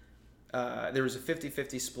there was a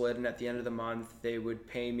 50-50 split, and at the end of the month they would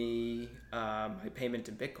pay me my payment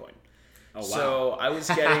in Bitcoin. Oh, wow. So I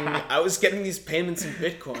was getting these payments in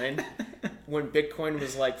Bitcoin when Bitcoin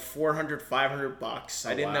was like $400, $500.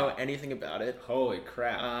 I didn't know anything about it. Holy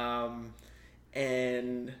crap.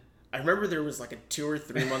 And I remember there was like a 2 or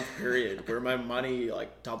 3 month period where my money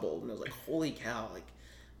like doubled, and I was like, holy cow, like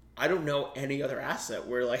I don't know any other asset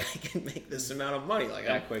where like I can make this amount of money like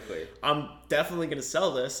that quickly. I'm definitely going to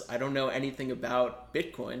sell this. I don't know anything about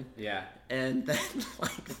Bitcoin. Yeah. And then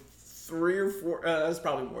like 3 or 4, it was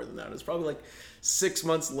probably more than that. It was probably like 6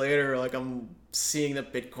 months later, like I'm seeing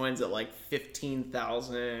that Bitcoin's at like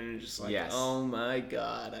 15,000, just like, oh my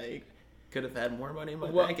God, I could have had more money in my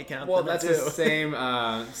bank account. Well, that's the same.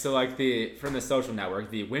 So like from the social network,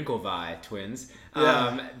 the Winklevi twins,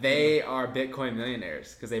 they are Bitcoin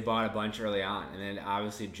millionaires because they bought a bunch early on and then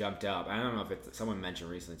obviously jumped up. I don't know if someone mentioned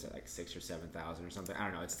recently it's at like 6,000 or 7,000 or something. I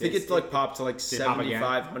don't know. I think it's like popped to like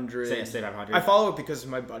 7,500. 7,500. I follow it because of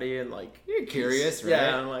my buddy and like you're curious, right?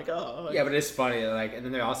 Yeah, I'm like, oh. Yeah, but it's funny. Like, and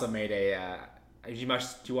then they also made a. Do you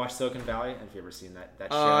watch Silicon Valley? Have you ever seen that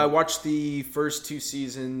show? I watched the first 2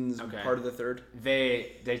 seasons, part of the third.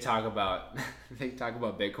 They talk about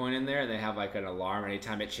Bitcoin in there, and they have like an alarm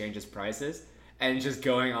anytime it changes prices, and it's just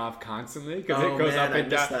going off constantly because it goes up and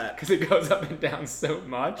down. Because it goes up and down so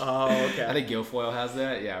much. Oh, okay. I think Guilfoyle has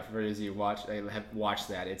that. Yeah, for those of you watch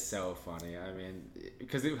that, it's so funny. I mean,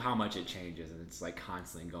 because of how much it changes, and it's like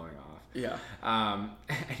constantly going off. Yeah.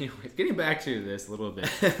 Anyways, getting back to this a little bit,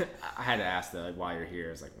 I had to ask though, like, why you're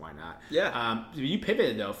here. It's like, why not? Yeah. You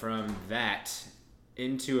pivoted though from that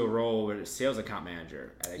into a role with a sales account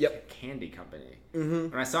manager at a candy company. Mm-hmm.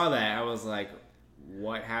 When I saw that, I was like,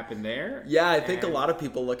 what happened there? Yeah, I think a lot of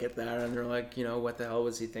people look at that and they're like, what the hell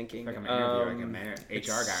was he thinking? Like I'm interviewing like an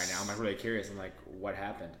HR guy now. I'm like really curious. I'm like, what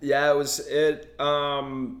happened? Yeah,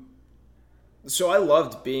 so I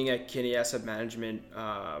loved being at Kinney Asset Management,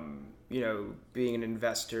 being an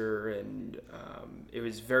investor, and it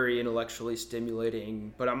was very intellectually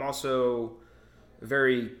stimulating, but I'm also a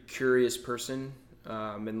very curious person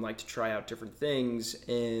and like to try out different things.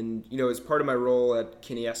 And, as part of my role at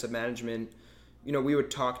Kinney Asset Management, we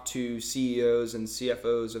would talk to CEOs and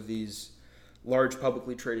CFOs of these large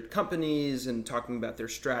publicly traded companies and talking about their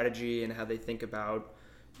strategy and how they think about,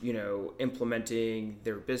 implementing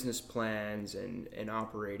their business plans and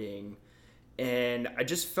operating. And I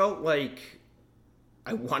just felt like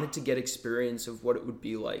I wanted to get experience of what it would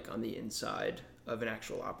be like on the inside of an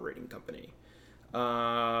actual operating company.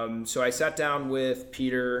 So I sat down with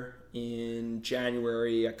Peter in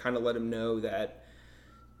January. I kind of let him know that,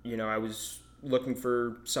 I was looking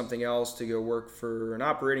for something else to go work for an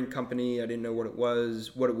operating company. I didn't know what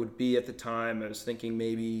it would be at the time. I was thinking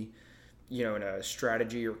maybe, in a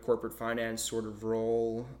strategy or corporate finance sort of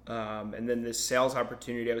role. And then this sales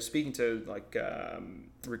opportunity, I was speaking to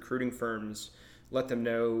recruiting firms, let them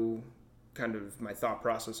know kind of my thought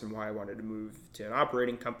process and why I wanted to move to an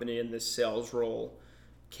operating company. And this sales role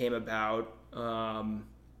came about, and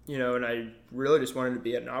I really just wanted to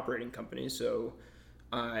be at an operating company. So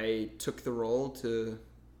I took the role to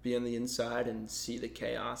be on the inside and see the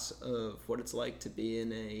chaos of what it's like to be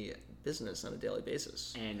in a business on a daily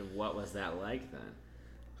basis. And what was that like then?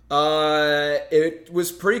 It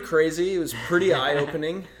was pretty crazy. It was pretty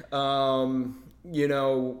eye-opening.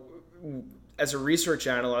 As a research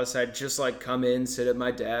analyst, I'd just come in, sit at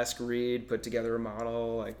my desk, read, put together a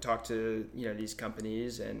model, talk to these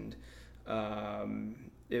companies, and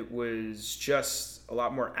it was just a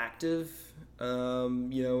lot more active.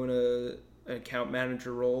 In an account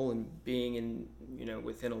manager role and being in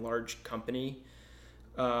within a large company.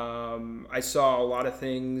 I saw a lot of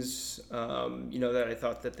things, that I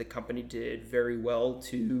thought that the company did very well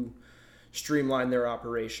to streamline their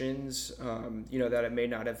operations, that I may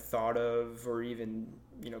not have thought of or even,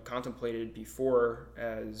 contemplated before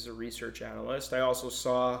as a research analyst. I also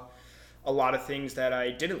saw a lot of things that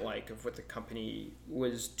I didn't like of what the company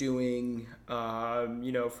was doing,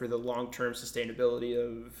 for the long-term sustainability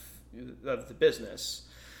of the business.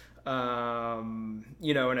 And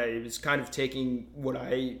I was kind of taking what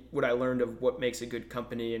I learned of what makes a good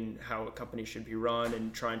company and how a company should be run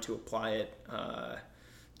and trying to apply it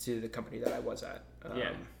to the company that I was at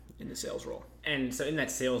in the sales role. And so in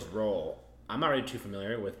that sales role, I'm not really too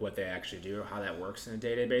familiar with what they actually do or how that works on a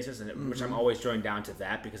day-to-day basis, and which I'm always drawing down to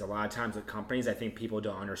that because a lot of times with companies, I think people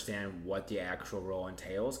don't understand what the actual role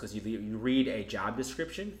entails because you read a job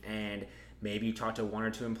description and maybe you talk to 1 or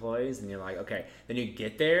 2 employees and you're like, okay, then you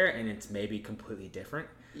get there and it's maybe completely different.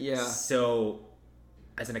 Yeah. So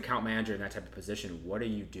as an account manager in that type of position, what are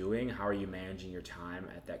you doing? How are you managing your time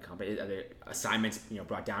at that company? Are there assignments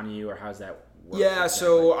brought down to you, or how's that Yeah,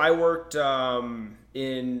 so I worked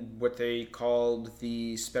in what they called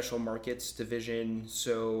the special markets division.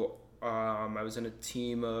 So I was in a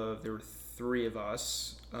team of, there were 3 of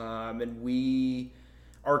us, and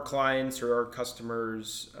our clients or our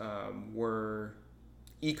customers were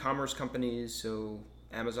e-commerce companies. So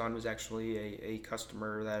Amazon was actually a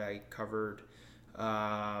customer that I covered.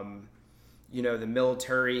 The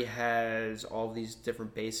military has all these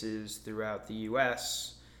different bases throughout the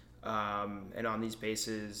U.S., and on these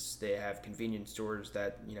bases, they have convenience stores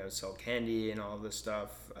that, sell candy and all this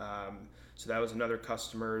stuff. So that was another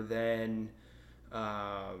customer. Then,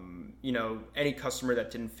 any customer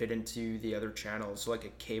that didn't fit into the other channels, so like a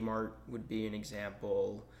Kmart would be an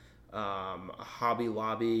example, a Hobby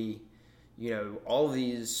Lobby. All of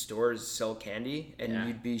these stores sell candy, and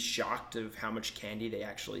you'd be shocked of how much candy they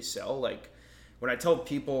actually sell. Like, when I tell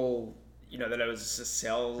people, that I was a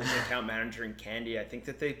sales account manager in candy, I think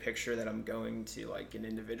that they picture that I'm going to like an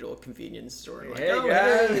individual convenience store. Like,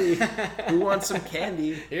 hey, who wants some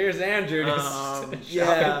candy? Here's Andrew.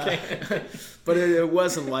 Yeah, but it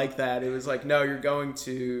wasn't like that. It was like, no, you're going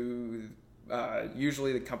to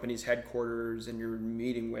usually the company's headquarters, and you're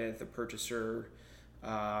meeting with a purchaser,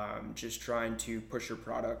 just trying to push your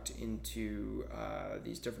product into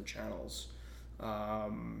these different channels.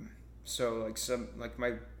 So like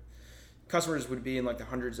my customers would be in like the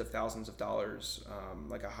hundreds of thousands of dollars.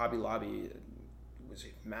 Like a Hobby Lobby was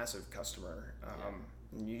a massive customer.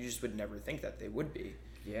 And you just would never think that they would be.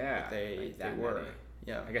 Yeah, but they were. Many.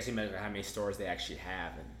 Yeah. I guess you measure how many stores they actually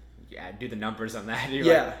have, and do the numbers on that.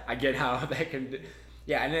 I get how they can.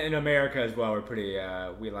 Yeah, and in America as well, we're pretty.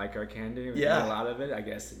 We like our candy. We eat a lot of it. I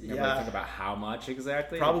guess you never think about how much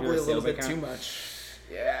exactly. Probably a little bit too much.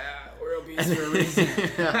 Yeah, we're obese for a reason.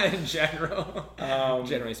 In general,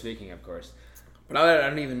 generally speaking, of course. But I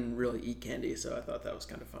don't even really eat candy, so I thought that was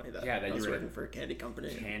kind of funny that I was working for a candy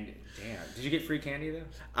company. Candy, damn! Did you get free candy though?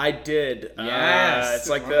 I did. Yes, it's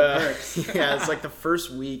like it's like the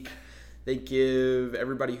first week they give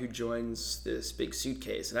everybody who joins this big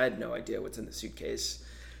suitcase, and I had no idea what's in the suitcase.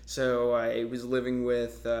 So I was living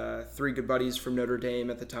with 3 good buddies from Notre Dame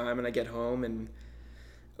at the time, and I get home and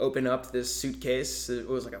open up this suitcase. It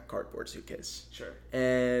was like a cardboard suitcase. Sure.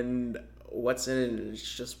 And what's in it is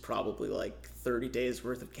just probably like 30 days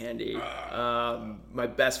worth of candy. My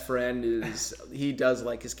best friend he does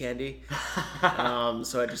like his candy.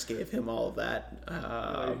 So I just gave him all of that.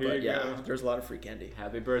 But yeah, there's a lot of free candy.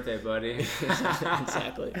 Happy birthday, buddy.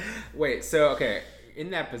 Exactly. Wait, so okay, in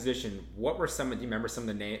that position, what were do you remember some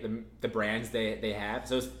of the brands they have?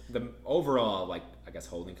 So it's the overall, like, I guess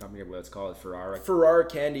holding company, or what it's called, Ferrara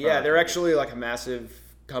Candy. Yeah, they're actually like a massive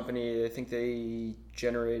company. I think they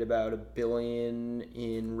generate about $1 billion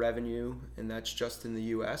in revenue, and that's just in the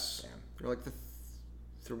U.S. Damn. They're like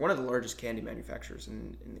they're one of the largest candy manufacturers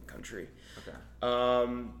in the country. Okay.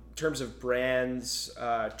 In terms of brands,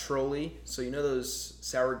 Trolli. So those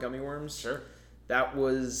sour gummy worms. Sure. That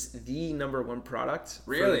was the number 1 product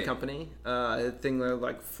for the company. The thing that would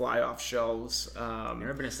like fly off shelves.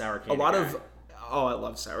 Never been a sour candy. I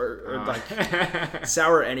love sour, or like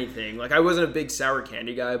sour anything. Like, I wasn't a big sour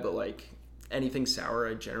candy guy, but like anything sour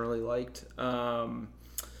I generally liked. Were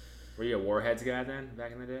you a Warheads guy then,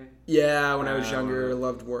 back in the day? Yeah, when I was younger, I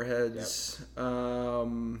loved Warheads. Yep.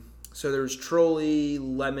 So there's Trolli,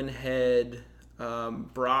 Lemonhead,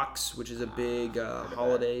 Brock's, which is a big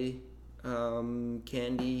holiday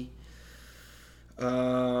candy.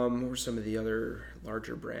 What were some of the other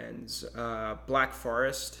larger brands? Black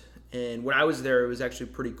Forest. And when I was there, it was actually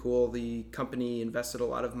pretty cool. The company invested a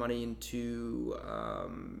lot of money into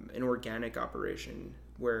an organic operation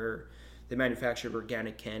where they manufactured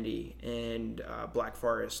organic candy, and Black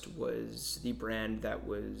Forest was the brand that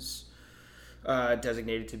was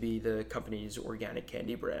designated to be the company's organic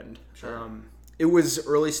candy brand. Sure. It was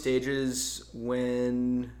early stages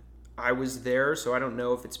when I was there, so I don't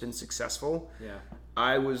know if it's been successful. Yeah.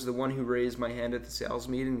 I was the one who raised my hand at the sales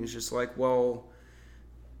meeting. It was just like, well,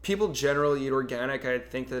 people generally eat organic. I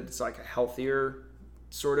think that it's like a healthier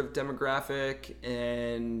sort of demographic,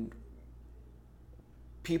 and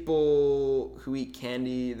people who eat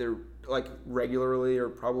candy, they're like regularly, are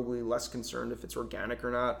probably less concerned if it's organic or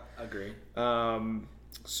not. Agree.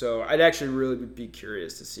 So I'd actually really be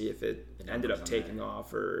curious to see if it ended up taking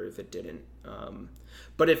off or if it didn't.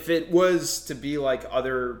 But if it was to be like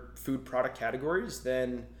other food product categories,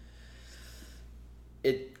 then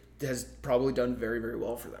it has probably done very, very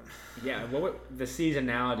well for them. Yeah, the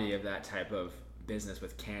seasonality of that type of business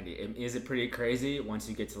with candy, is it pretty crazy once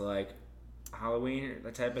you get to like Halloween or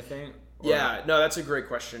that type of thing? Or... Yeah, no, that's a great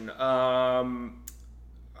question.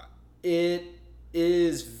 It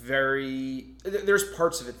is there's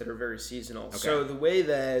parts of it that are very seasonal. Okay. So the way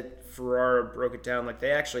that Ferrara broke it down, like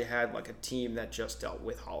they actually had like a team that just dealt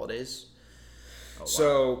with holidays. Oh, wow.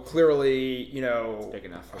 So clearly, it's big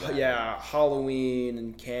enough for that. Yeah, Halloween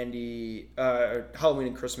and Halloween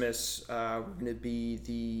and Christmas were going to be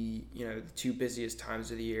the two busiest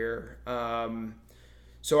times of the year.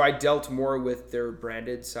 So I dealt more with their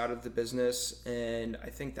branded side of the business, and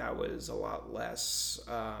I think that was a lot less,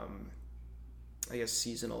 I guess,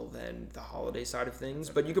 seasonal than the holiday side of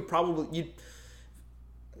things. But you could probably,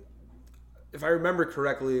 if I remember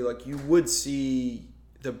correctly, like you would see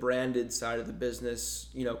the branded side of the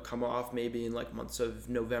business, come off maybe in like months of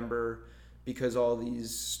November, because all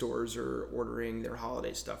these stores are ordering their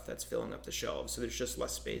holiday stuff that's filling up the shelves. So there's just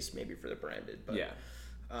less space maybe for the branded. But yeah.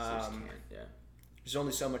 There's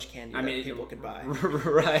only so much candy that people can buy.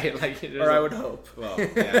 Right. Or I would hope. Well,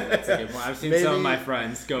 yeah, that's a good point. I've seen some of my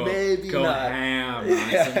friends go ham on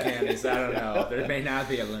some candy, so I don't know. There may not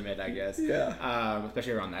be a limit, I guess. Yeah.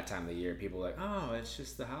 Especially around that time of the year. People are like, oh, it's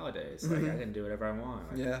just the holidays. Like, I can do whatever I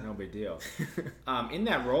want. Like, no big deal. In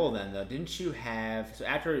that role then, though, didn't you have... So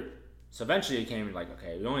eventually you came like,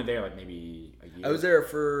 okay, you were only there like maybe a year. I was there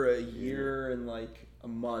for a year and like a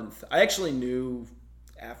month. I actually knew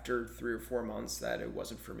after 3 or 4 months that it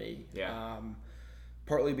wasn't for me. Yeah.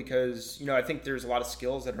 Partly because, I think there's a lot of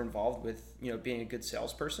skills that are involved with, being a good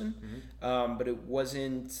salesperson. Mm-hmm. But it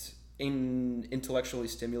wasn't intellectually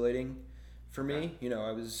stimulating for me.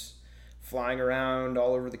 I was flying around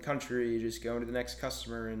all over the country, just going to the next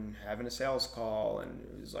customer and having a sales call. And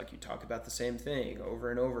it was like you talk about the same thing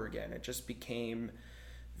over and over again. It just became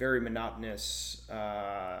very monotonous,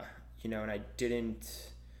 and I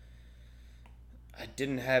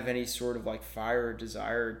didn't have any sort of like fire or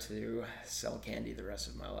desire to sell candy the rest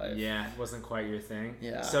of my life. Yeah, it wasn't quite your thing.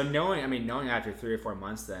 Yeah. So knowing after 3 or 4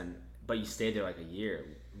 months then, but you stayed there like a year,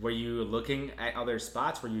 were you looking at other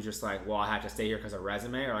spots? Were you just like, well, I have to stay here because of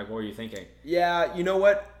resume? Or like, what were you thinking? Yeah, you know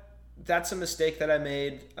what? That's a mistake that I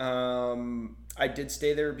made. I did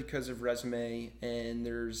stay there because of resume, and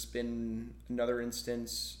there's been another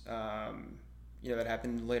instance, that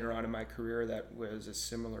happened later on in my career that was a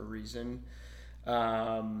similar reason.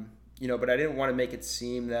 But I didn't want to make it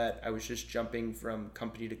seem that I was just jumping from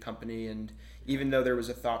company to company. And even though there was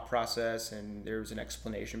a thought process and there was an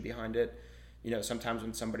explanation behind it, sometimes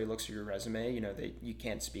when somebody looks at your resume, you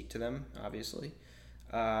can't speak to them, obviously.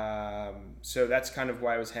 So that's kind of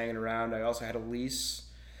why I was hanging around. I also had a lease,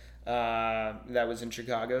 that was in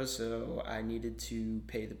Chicago, so I needed to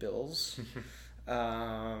pay the bills.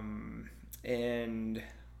 And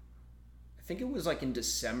I think it was like in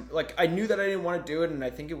December, like I knew that I didn't want to do it, and I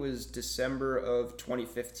think it was December of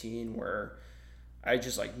 2015 where I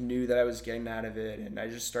just like knew that I was getting out of it, and I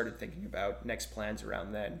just started thinking about next plans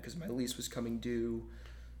around then, because my lease was coming due,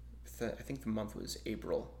 I think the month was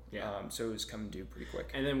April. Yeah. So it was coming due pretty quick.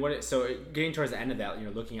 And then so getting towards the end of that,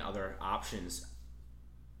 looking at other options,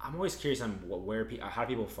 I'm always curious on how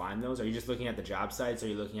people find those. Are you just looking at the job sites? Are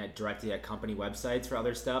you looking at directly at company websites for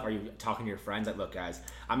other stuff? Are you talking to your friends like, look, guys,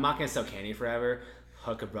 I'm not going to sell candy forever.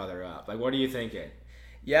 Hook a brother up. Like, what are you thinking?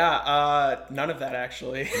 Yeah, none of that,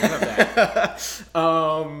 actually. None of that.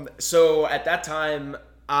 So at that time,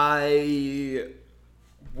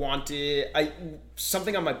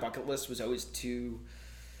 something on my bucket list was always to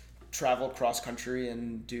travel cross country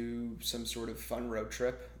and do some sort of fun road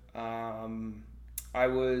trip. I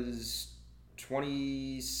was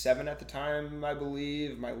 27 at the time, I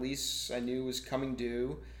believe. My lease, I knew, was coming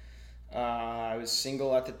due. I was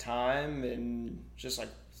single at the time, and just like,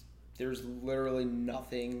 there's literally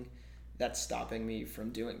nothing that's stopping me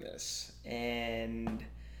from doing this. And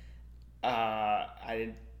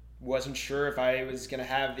I wasn't sure if I was going to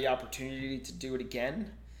have the opportunity to do it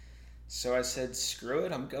again. So I said, screw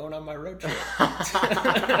it, I'm going on my road trip.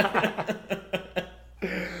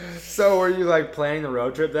 So were you like planning the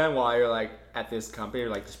road trip then while you're like at this company, or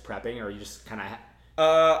like just prepping, or you just kind of...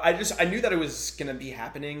 I knew that it was gonna be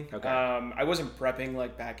happening. Okay. I wasn't prepping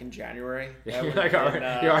like back in January. Yeah, you're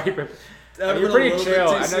already you're pretty chill.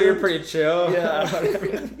 I know you're pretty chill.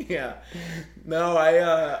 Yeah. Yeah. No,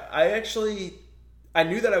 I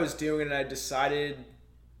knew that I was doing it, and I decided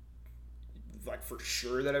like for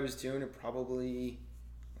sure that I was doing it probably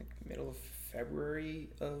like middle of February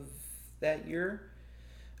of that year.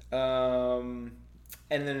 And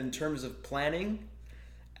then in terms of planning,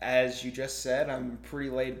 as you just said, I'm pretty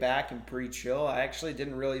laid back and pretty chill. I actually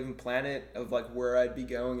didn't really even plan it of like where I'd be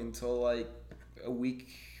going until like a week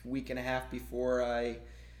and a half before I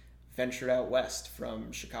ventured out west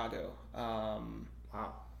from Chicago.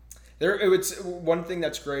 Wow. It was one thing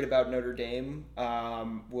that's great about Notre Dame,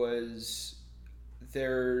 was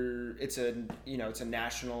it's a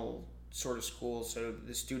national sort of school, so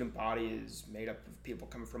the student body is made up of people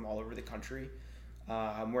coming from all over the country.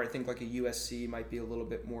 Where I think like a USC might be a little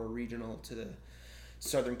bit more regional to the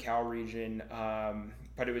Southern Cal region.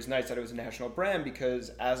 But it was nice that it was a national brand, because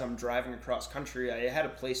as I'm driving across country, I had a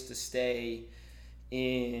place to stay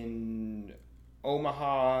in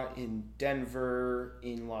Omaha, in Denver,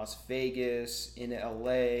 in Las Vegas, in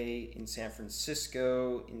LA, in San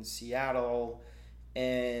Francisco, in Seattle,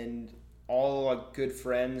 and all good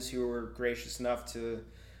friends who were gracious enough to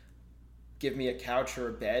give me a couch or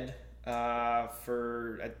a bed in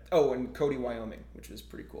Cody, Wyoming, which was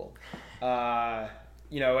pretty cool.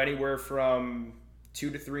 Anywhere from 2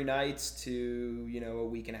 to 3 nights to, a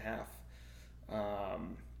week and a half.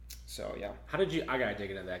 So, yeah. How did you, I got to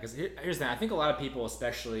dig into that, because here's the thing. I think a lot of people,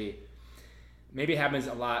 especially, maybe it happens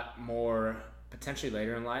a lot more potentially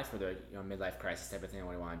later in life, or the midlife crisis type of thing,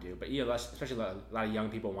 what do you want to do. But especially a lot of young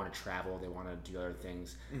people want to travel. They want to do other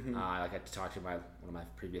things. Mm-hmm. Like I talked to one of my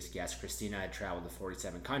previous guests, Christina, had traveled to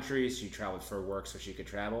 47 countries. She traveled for work so she could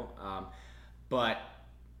travel. But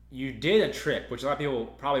you did a trip, which a lot of people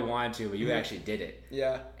probably wanted to, but you actually did it.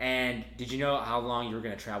 Yeah. And did you know how long you were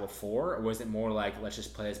going to travel for? Or was it more like, let's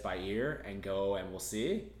just play this by ear and go and we'll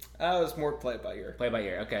see? It was more play it by ear. Play by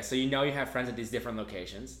ear. Okay, so you have friends at these different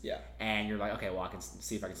locations. Yeah. And you're like, okay, well, I can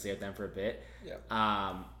see if I can stay with them for a bit.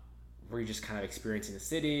 Yeah. Were you just kind of experiencing the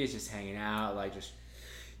cities, just hanging out, like just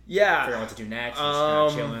figuring out what to do next, just kind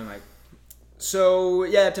of chilling? So,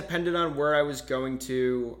 yeah, it depended on where I was going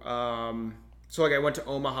to. So, I went to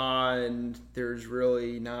Omaha, and there's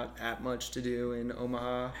really not that much to do in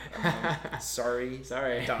Omaha. Sorry,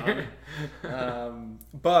 Don.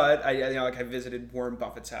 But I visited Warren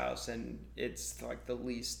Buffett's house, and it's like the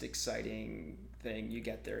least exciting thing. You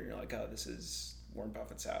get there, and you're like, oh, this is Warren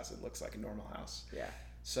Buffett's house. It looks like a normal house. Yeah.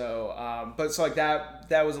 So, but so like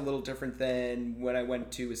that was a little different than when I went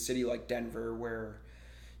to a city like Denver, where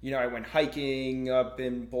I went hiking up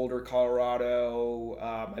in Boulder, Colorado.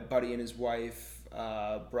 My buddy and his wife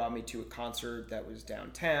brought me to a concert that was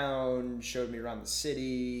downtown, showed me around the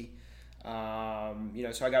city. So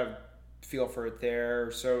I got a feel for it there.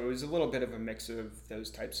 So it was a little bit of a mix of those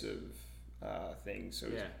types of things. So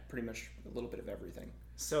it was pretty much a little bit of everything.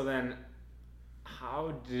 So then,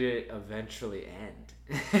 how did it eventually end?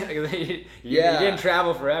 You didn't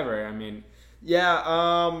travel forever. I mean... Yeah,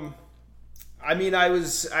 I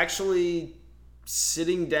was actually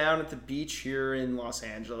sitting down at the beach here in Los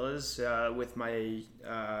Angeles with my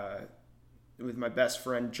best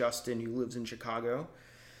friend Justin, who lives in Chicago,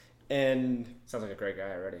 and sounds like a great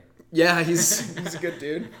guy already. Yeah, he's a good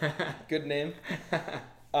dude. Good name.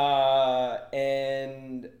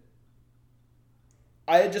 And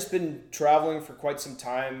I had just been traveling for quite some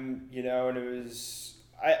time, and it was.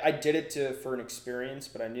 I did it for an experience,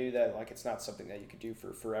 but I knew that it's not something that you could do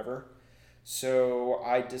for forever. So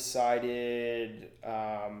I decided,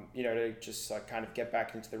 to just kind of get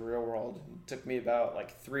back into the real world. It took me about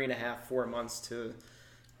 3.5, 4 months to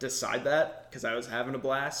decide that, because I was having a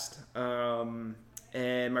blast. And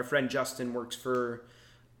my friend Justin works for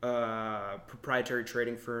a proprietary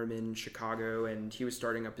trading firm in Chicago, and he was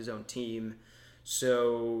starting up his own team.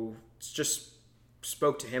 So just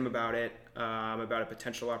spoke to him about it, about a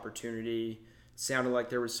potential opportunity. It sounded like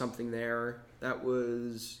there was something there. That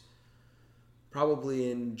was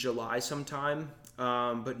probably in July sometime.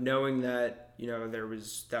 But knowing that, there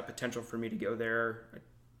was that potential for me to go there, I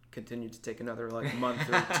continued to take another month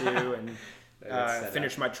or two and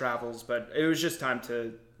finish my travels. But it was just time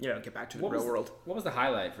to, get back to the real world. What was the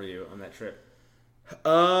highlight for you on that trip?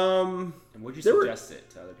 And would you suggest it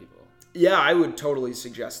to other people? Yeah, I would totally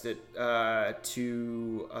suggest it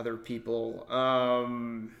to other people.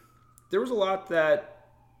 There was a lot that,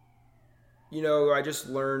 I just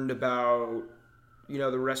learned about,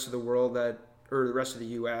 the rest of the world or the rest of the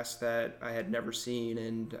U.S. that I had never seen.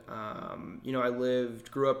 And, I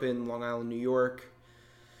grew up in Long Island, New York,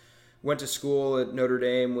 went to school at Notre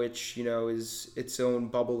Dame, which, is its own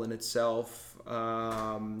bubble in itself.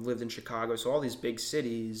 Lived in Chicago, so all these big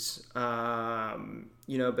cities,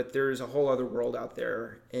 but there's a whole other world out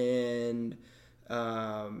there. And,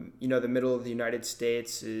 the middle of the United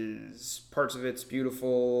States is, parts of it's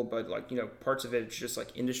beautiful, but parts of it's just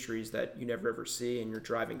industries that you never ever see, and you're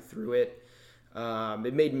driving through it.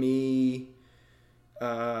 It made me,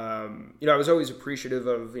 I was always appreciative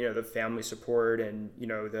of, the family support and,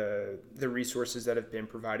 the resources that have been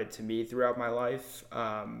provided to me throughout my life.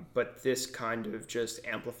 But this kind of just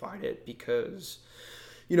amplified it because,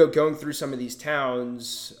 going through some of these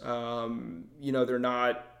towns, they're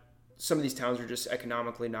not some of these towns are just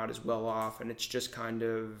economically not as well off, and it's just kind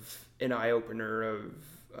of an eye opener of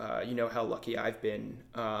how lucky I've been.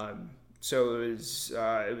 So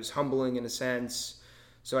it was humbling in a sense.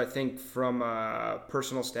 So I think from a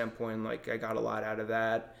personal standpoint, like I got a lot out of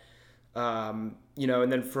that. And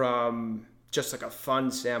then from just like a fun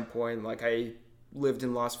standpoint, like I lived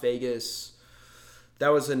in Las Vegas. That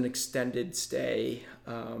was an extended stay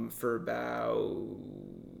for about,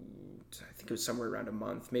 I think it was somewhere around a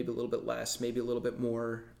month, maybe a little bit less, maybe a little bit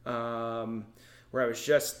more, where I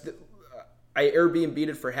was I Airbnb'd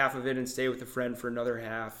it for half of it and stayed with a friend for another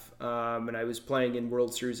half. And I was playing in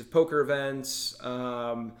World Series of Poker events,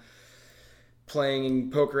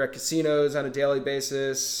 playing poker at casinos on a daily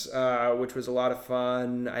basis, which was a lot of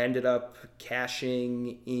fun. I ended up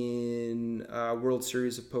cashing in a World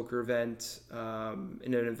Series of Poker event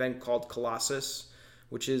in an event called Colossus,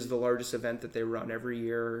 which is the largest event that they run every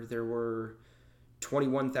year. There were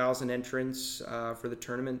 21,000 entrants for the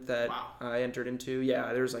tournament that I entered into.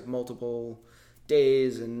 Yeah, there's like multiple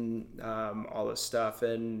days and all this stuff.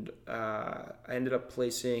 And I ended up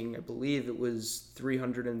placing, I believe it was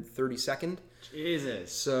 332nd.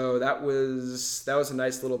 Jesus. So that was a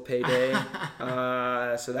nice little payday.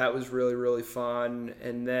 So that was really, really fun.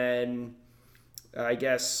 And then I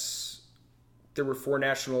guess there were 4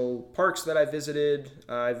 national parks that I visited.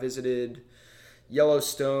 I visited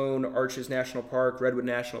Yellowstone, Arches National Park, Redwood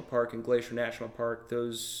National Park, and Glacier National Park.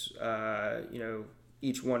 Those,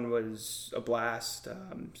 each one was a blast,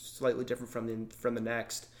 slightly different from the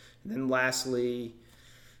next. And then lastly,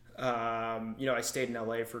 I stayed in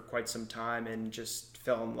LA for quite some time and just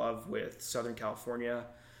fell in love with Southern California.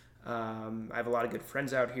 I have a lot of good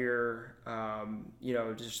friends out here.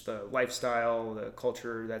 Just the lifestyle, the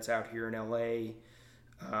culture that's out here in LA.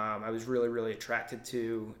 I was really, really attracted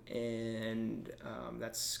to, and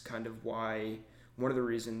that's kind of one of the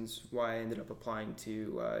reasons why I ended up applying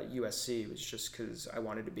to USC was just because I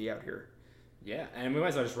wanted to be out here. Yeah, and we might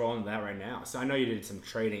as well just roll into that right now. So I know you did some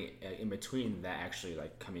trading in between that, actually,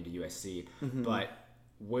 like coming to USC, but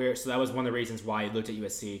so that was one of the reasons why you looked at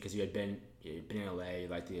USC, because you had been in LA, you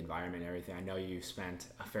liked the environment and everything. I know you spent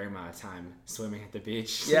a fair amount of time swimming at the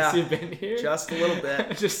beach since you've been here. Just a little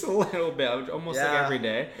bit. Just a little bit, almost like every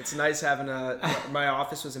day. It's nice having my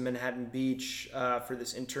office was in Manhattan Beach for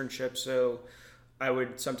this internship, so I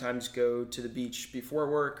would sometimes go to the beach before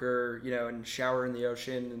work or, and shower in the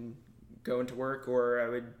ocean and go into work, or I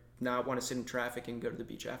would not want to sit in traffic and go to the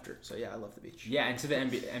beach after. So yeah, I love the beach. Yeah, and to the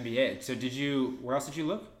MBA. So where else did you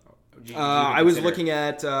look? I was looking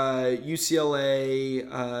at UCLA,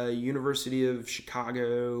 University of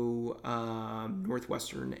Chicago,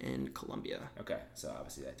 Northwestern, and Columbia. Okay, so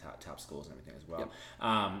obviously that top schools and everything as well.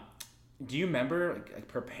 Yep. Do you remember like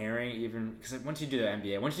preparing, even because once you do the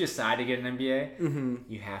MBA, once you decide to get an MBA,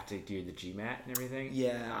 you have to do the GMAT and everything?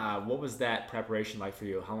 Yeah. What was that preparation like for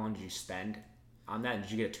you? How long did you spend on that?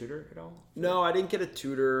 Did you get a tutor at all? No, I didn't get a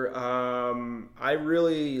tutor. I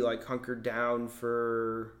really hunkered down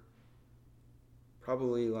for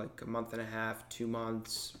probably like a month and a half, 2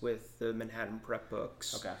 months with the Manhattan Prep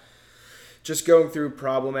books. Okay. Just going through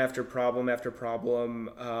problem after problem after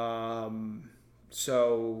problem.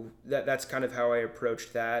 So that's kind of how I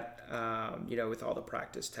approached that, with all the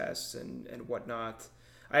practice tests and whatnot.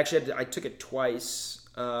 I took it twice.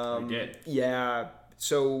 You did? Yeah.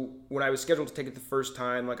 So when I was scheduled to take it the first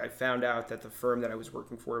time, I found out that the firm that I was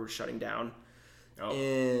working for was shutting down. Oh.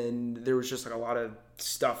 And there was just a lot of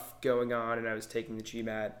stuff going on, and I was taking the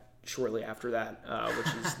GMAT shortly after that,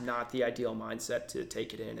 which is not the ideal mindset to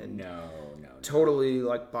take it in, and no. Totally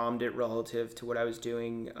bombed it relative to what I was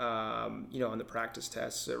doing, on the practice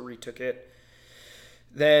tests. I retook it.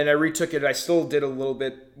 Then I retook it. I still did a little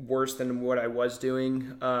bit worse than what I was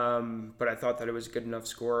doing, but I thought that it was a good enough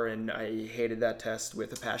score, and I hated that test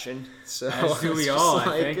with a passion. So as do we all,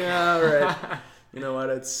 I think. All right. You know what?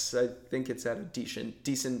 I think it's at a decent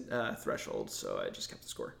threshold, so I just kept the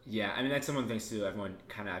score. Yeah, I mean that's some of the things too. Everyone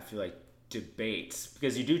kind of, I feel like, debates,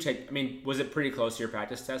 because you do take. I mean, was it pretty close to your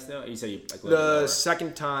practice test though? You said you the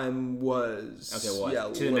second time was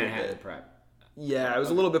to the Manhattan Prep. Yeah, it was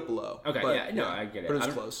a little bit below. Okay, but, I get it. But it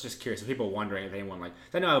was close. Just curious. If people wondering if anyone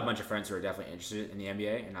I know I have a bunch of friends who are definitely interested in the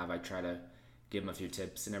MBA, and I've tried to give them a few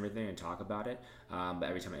tips and everything and talk about it. But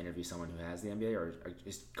every time I interview someone who has the MBA or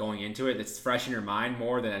is going into it, it's fresh in your mind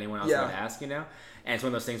more than anyone else would ask you now. And it's one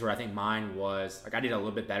of those things where I think mine was I did a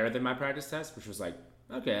little bit better than my practice test, which was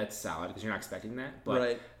Okay, that's solid because you're not expecting that.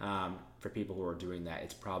 But Right. For people who are doing that,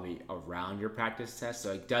 it's probably around your practice test.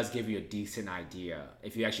 So it does give you a decent idea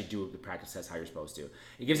if you actually do the practice test how you're supposed to.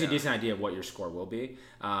 It gives you a decent idea of what your score will be.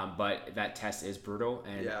 But that test is brutal.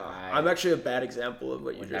 And Yeah, I'm actually a bad example of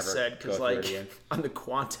what you just said because, go through it again. on the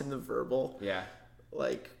quant and the verbal, Yeah.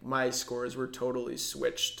 my scores were totally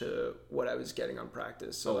switched to what I was getting on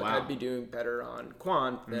practice. So wow. I'd be doing better on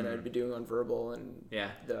quant than I'd be doing on verbal, and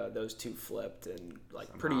those two flipped and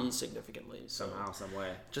pretty significantly. So Somehow, some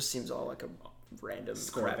way. just seems all like a random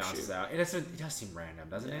Score crapshoot. bounces out. It does seem random,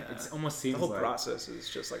 doesn't it? It almost seems The whole like process is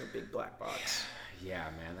just like a big black box. Yeah,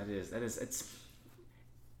 man, that is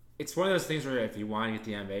it's one of those things where if you want to get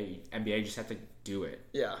the MBA, you just have to do it.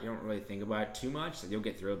 Yeah. You don't really think about it too much. You'll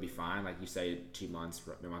get through. It'll be fine. Like you say, 2 months,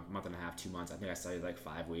 month and a half, 2 months. I think I studied like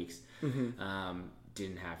 5 weeks.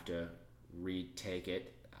 Didn't have to retake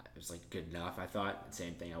it. It was like good enough. I thought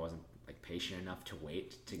same thing. I wasn't like patient enough to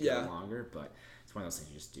wait to get longer, but it's one of those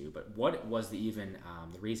things you just do. But what was the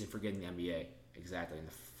reason for getting the MBA exactly in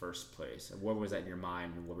the first place? What was that in your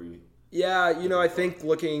mind? And what were you? Yeah, I think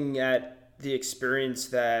looking at the experience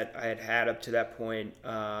that I had up to that point,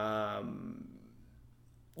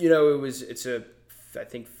 it's a, I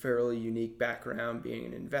think, fairly unique background being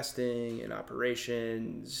in investing and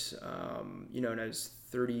operations, and I was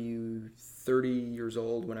 30 years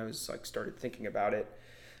old when I was started thinking about it.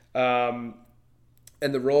 And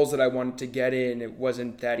the roles that I wanted to get in, it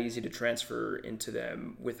wasn't that easy to transfer into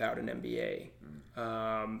them without an MBA.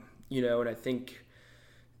 And I think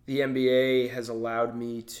the MBA has allowed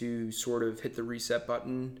me to sort of hit the reset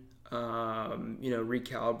button,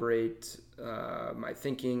 recalibrate my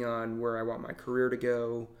thinking on where I want my career to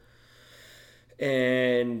go.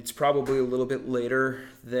 And it's probably a little bit later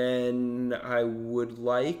than I would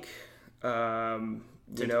like, to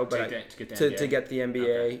get the MBA.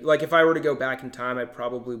 Okay. Like if I were to go back in time, I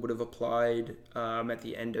probably would have applied at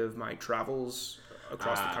the end of my travels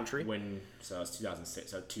across the country. So it's 2006,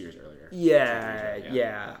 so 2 years earlier.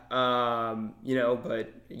 Yeah. But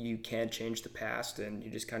you can't change the past, and you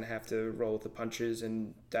just kind of have to roll with the punches,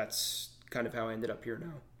 and that's kind of how I ended up here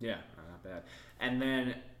now. Yeah, not bad. And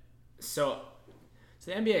then, so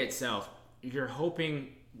the MBA itself,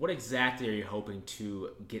 what exactly are you hoping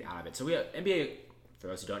to get out of it? So we have MBA, for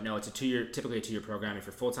those who don't know, it's typically a 2-year program. If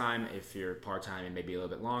you're full-time, if you're part-time, it may be a little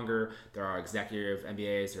bit longer. There are executive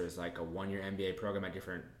MBAs. There's like a 1-year MBA program at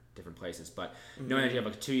different places. But knowing that you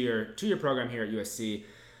have a 2-year program here at USC,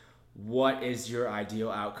 what is your ideal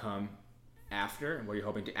outcome after, and what are you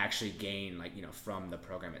hoping to actually gain, from the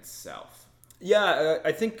program itself? Yeah,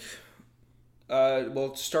 I think.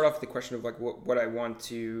 To start off with the question of what I want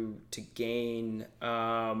to gain.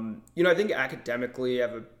 I think academically I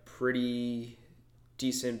have a pretty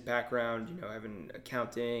decent background. I have an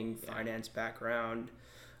accounting, finance background.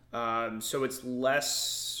 So it's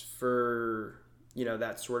less for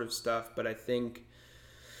that sort of stuff, but I think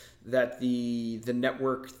that the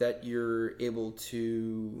network that you're able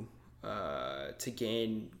to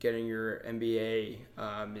gain getting your MBA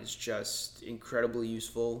is just incredibly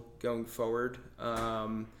useful going forward.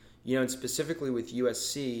 And specifically with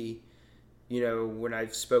USC, when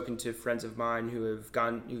I've spoken to friends of mine who've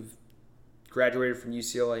graduated from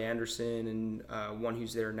UCLA Anderson and one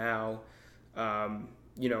who's there now,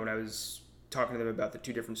 when I was talking to them about the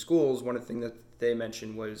two different schools, one of the things that they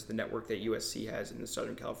mentioned was the network that USC has in the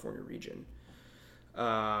Southern California region.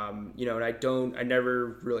 And I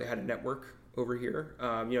never really had a network over here.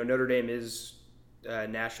 Notre Dame is a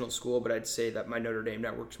national school, but I'd say that my Notre Dame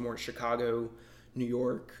network's more Chicago, New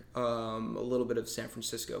York, a little bit of San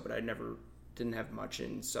Francisco, but didn't have much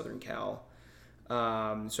in Southern Cal.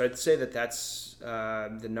 So I'd say that that's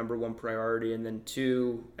the number one priority. And then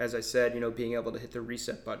 2, as I said, being able to hit the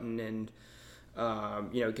reset button and,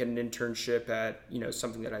 get an internship at,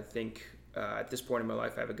 something that I think at this point in my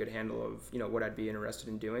life I have a good handle of, what I'd be interested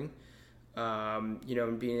in doing.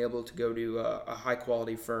 And being able to go to a high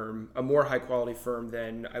quality firm, a more high quality firm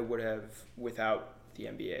than I would have without the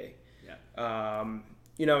MBA. Yeah. And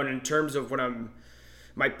in terms of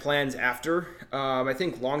my plans after, I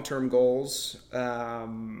think long-term goals,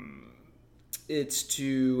 it's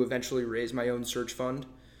to eventually raise my own search fund.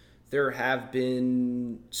 There have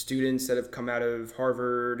been students that have come out of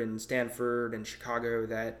Harvard and Stanford and Chicago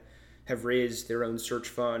that have raised their own search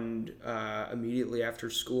fund immediately after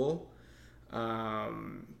school.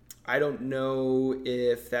 I don't know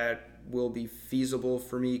if that will be feasible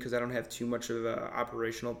for me because I don't have too much of an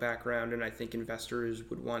operational background, and I think investors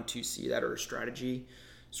would want to see that, or a strategy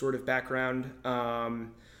sort of background.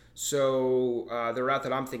 So the route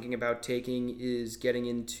that I'm thinking about taking is getting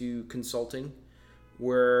into consulting,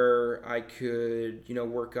 where I could,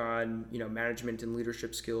 work on, management and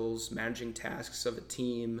leadership skills, managing tasks of a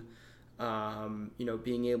team,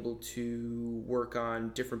 being able to work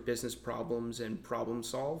on different business problems and problem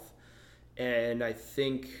solve. And I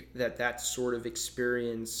think that sort of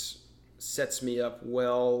experience sets me up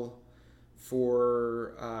well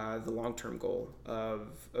for the long-term goal of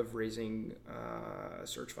raising a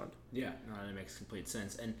search fund. Yeah, no, that makes complete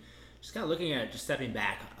sense. And just kind of looking at, just stepping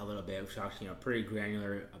back a little bit, we talked, pretty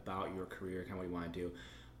granular about your career, kind of what you want to do.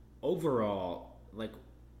 Overall, like,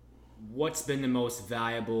 what's been the most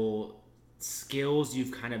valuable skills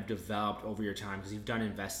you've kind of developed over your time? Because you've done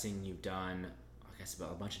investing, you've done, I guess, a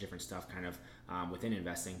bunch of different stuff kind of within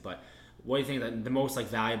investing. But what do you think that the most like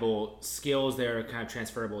valuable skills that are kind of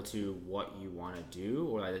transferable to what you want to do,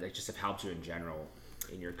 or like just have helped you in general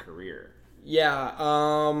in your career? Yeah,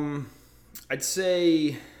 I'd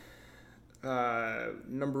say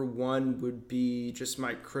number one would be just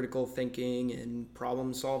my critical thinking and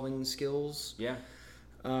problem solving skills. Yeah.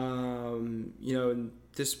 And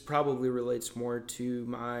this probably relates more to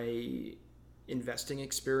my investing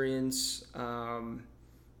experience.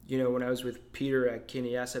 When I was with Peter at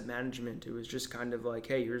Kinney Asset Management, it was just kind of like,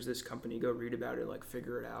 hey, here's this company, go read about it, like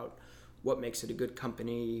figure it out. What makes it a good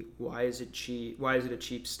company? Why is it cheap? Why is it a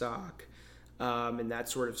cheap stock? And that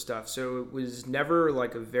sort of stuff. So it was never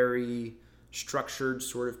like a very structured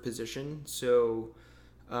sort of position. So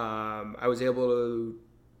I was able to,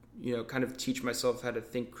 kind of teach myself how to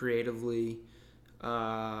think creatively,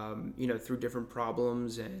 through different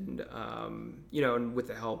problems and, and with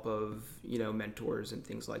the help of, mentors and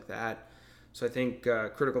things like that. So I think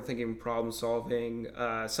critical thinking, problem solving.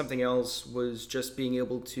 Something else was just being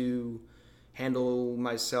able to handle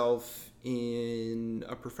myself in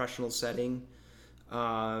a professional setting,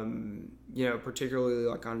 particularly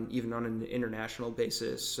like on an international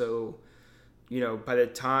basis. So, by the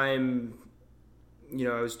time,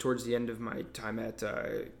 I was towards the end of my time at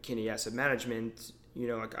Kinney Asset Management,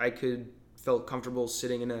 I felt comfortable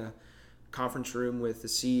sitting in a conference room with the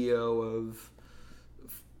CEO of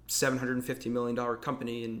 $750 million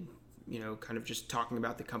company and, kind of just talking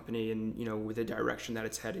about the company and, with the direction that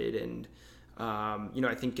it's headed. And,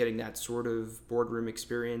 I think getting that sort of boardroom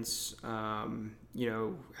experience,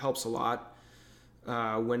 helps a lot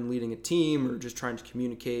when leading a team or just trying to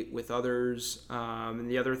communicate with others. And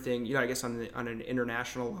the other thing, I guess on an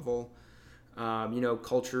international level,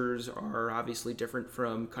 cultures are obviously different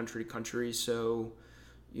from country to country. So,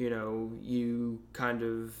 you kind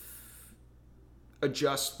of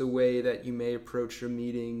adjust the way that you may approach a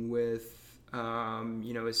meeting with, a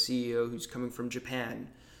CEO who's coming from Japan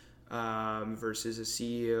versus a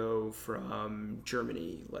CEO from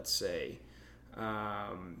Germany, let's say.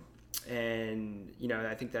 And,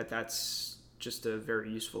 I think that's just a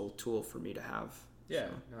very useful tool for me to have. Yeah,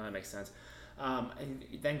 no, that makes sense. And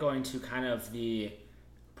then going to kind of the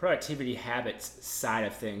productivity habits side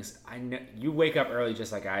of things, I know you wake up early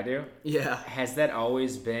just like I do. Yeah. Has that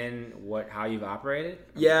always been how you've operated?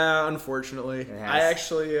 Yeah, unfortunately. I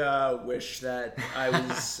actually wish that I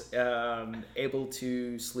was able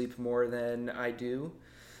to sleep more than I do.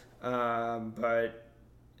 But,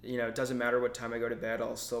 it doesn't matter what time I go to bed.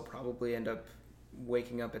 I'll still probably end up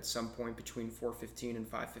waking up at some point between 4:15 and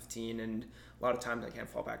 5:15, and a lot of times I can't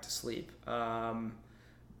fall back to sleep.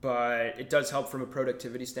 But it does help from a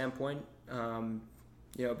productivity standpoint,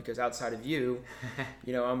 because outside of you,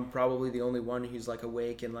 I'm probably the only one who's like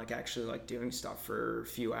awake and like actually like doing stuff for a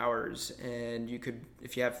few hours. And you could,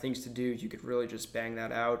 if you have things to do, you could really just bang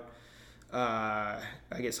that out, I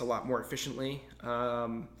guess, a lot more efficiently.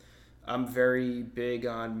 I'm very big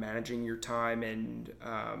on managing your time and,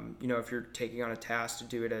 if you're taking on a task, to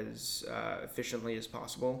do it as efficiently as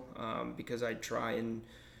possible, because I try and,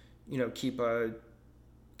 keep a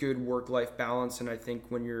good work-life balance. And I think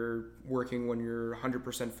when you're working, when you're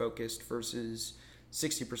 100% focused versus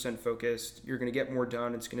 60% focused, you're going to get more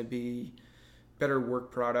done. It's going to be better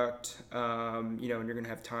work product, and you're going to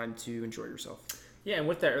have time to enjoy yourself. Yeah, and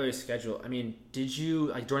with that early schedule, I mean, did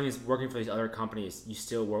you, like, during these working for these other companies, you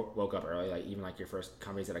still woke up early, like even like your first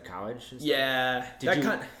companies out of college? And stuff? Yeah.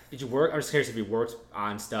 Did you work? I'm just curious if you worked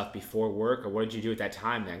on stuff before work, or what did you do at that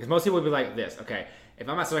time then? Because most people would be like this, okay, if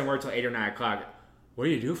I'm not starting work till 8 or 9 o'clock, what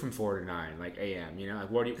do you do from 4 to 9, like a.m.,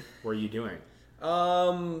 like what are you doing?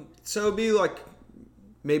 So it'd be like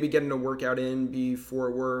maybe getting a workout in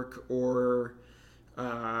before work, or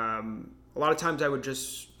a lot of times I would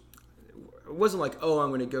just, it wasn't like, oh, I'm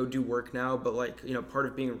going to go do work now, but like, part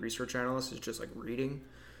of being a research analyst is just like reading.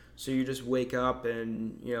 So you just wake up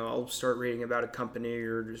and, I'll start reading about a company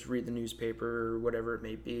or just read the newspaper or whatever it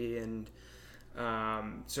may be. And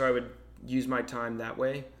so I would, use my time that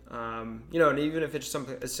way. And even if it's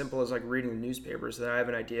something as simple as like reading the newspapers, then I have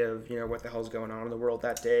an idea of, what the hell's going on in the world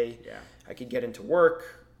that day. Yeah. I could get into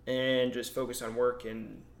work and just focus on work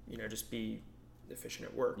and, just be efficient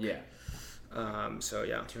at work. Yeah. So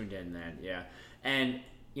yeah. Tuned in then, yeah. And,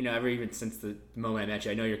 ever even since the moment I met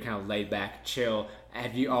you, I know you're kind of laid back, chill.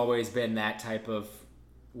 Have you always been that type of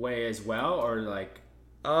way as well? Or like,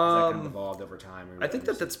 has that kind of evolved over time? Or I think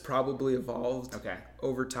that's probably evolved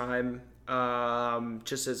over time.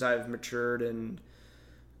 Just as I've matured and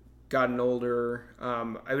gotten older.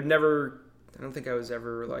 I don't think I was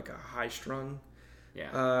ever like a high-strung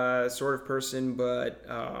sort of person, but,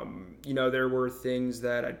 there were things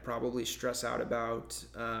that I'd probably stress out about,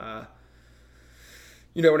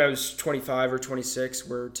 when I was 25 or 26,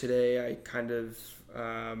 where today I kind of,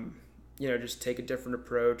 just take a different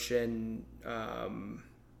approach and,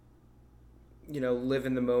 live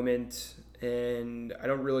in the moment, and I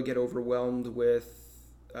don't really get overwhelmed with,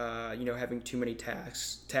 having too many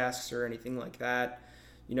tasks or anything like that.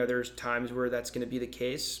 There's times where that's going to be the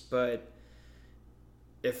case, but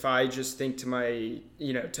if I just think to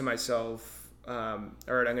myself, all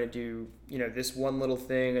right, I'm going to do, this one little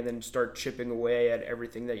thing and then start chipping away at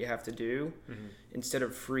everything that you have to do instead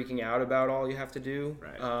of freaking out about all you have to do.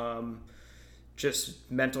 Right. Just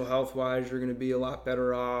mental health wise, you're going to be a lot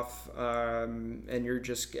better off. And you're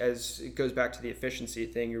just, as it goes back to the efficiency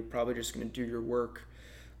thing, you're probably just going to do your work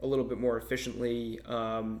a little bit more efficiently,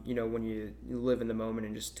 when you live in the moment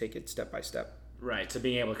and just take it step by step. Right. So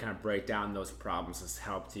being able to kind of break down those problems has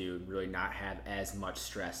helped you really not have as much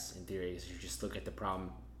stress in theory, as you just look at the problem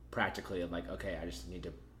practically and like, okay, I just need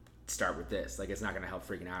to start with this. Like, it's not going to help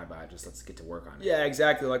freaking out about it. Just let's get to work on it. Yeah,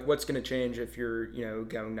 exactly. Like, what's going to change if you're,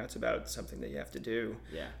 going nuts about something that you have to do?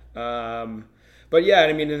 Yeah. But yeah,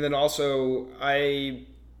 I mean, and then also I'm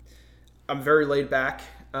very laid back.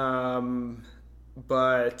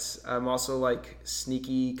 But I'm also like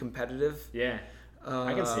sneaky competitive. Yeah.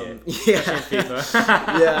 I can see it. Yeah.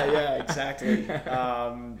 yeah, exactly.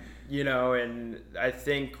 And I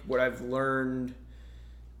think what I've learned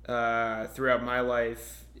throughout my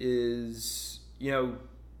life is,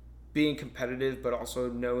 being competitive, but also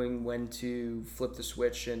knowing when to flip the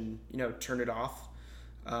switch and, turn it off.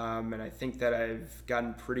 And I think that I've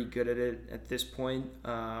gotten pretty good at it at this point.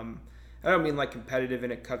 I don't mean like competitive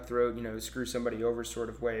in a cutthroat, screw somebody over sort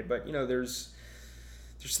of way, but,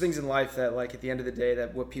 there's things in life that, like, at the end of the day,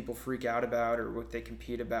 that what people freak out about or what they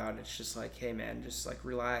compete about, it's just like, hey man, just like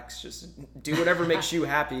relax, just do whatever makes you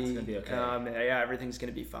happy. It's gonna be okay. Everything's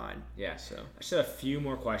gonna be fine. Yeah. So I just have a few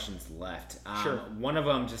more questions left. Sure. One of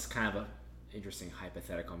them just kind of a interesting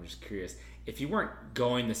hypothetical. I'm just curious, if you weren't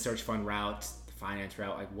going the search fund route, the finance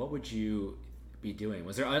route, like what would you be doing?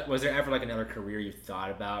 Was there ever like another career you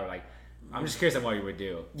thought about, or like? I'm just curious on what you would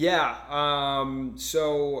do. Yeah.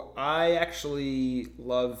 So I actually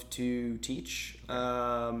love to teach.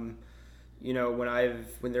 When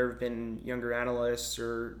there have been younger analysts,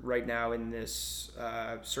 or right now in this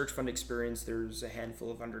search fund experience, there's a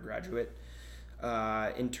handful of undergraduate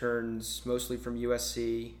interns, mostly from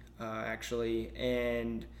USC, actually.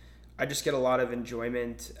 And I just get a lot of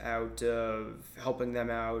enjoyment out of helping them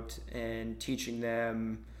out and teaching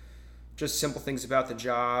them just simple things about the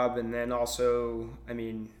job. And then also, I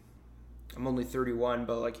mean, I'm only 31,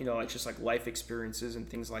 but like just like life experiences and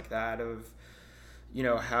things like that of,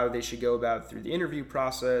 how they should go about through the interview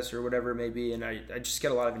process or whatever it may be. And I just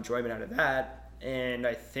get a lot of enjoyment out of that. And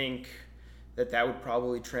I think that would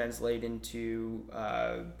probably translate into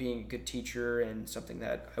being a good teacher and something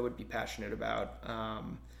that I would be passionate about.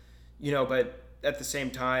 But at the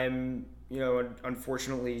same time,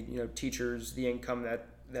 unfortunately, teachers, the income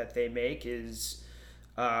that they make is,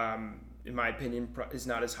 in my opinion, is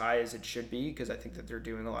not as high as it should be, because I think that they're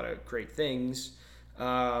doing a lot of great things.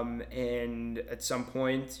 And at some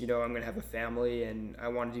point, I'm going to have a family, and I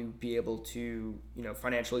want to be able to,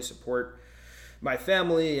 financially support my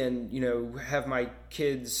family and, have my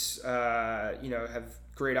kids, have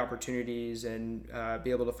great opportunities and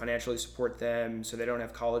be able to financially support them so they don't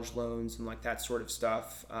have college loans and like that sort of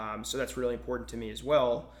stuff. So that's really important to me as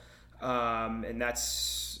well. And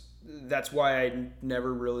that's why I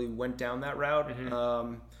never really went down that route.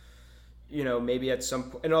 Mm-hmm. Maybe at some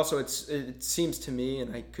point, and also it seems to me,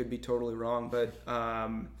 and I could be totally wrong, but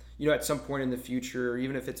at some point in the future,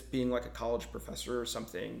 even if it's being like a college professor or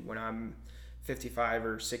something, when I'm 55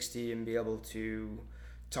 or 60, and be able to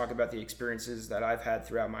talk about the experiences that I've had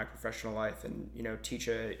throughout my professional life and, teach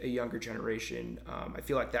a younger generation, I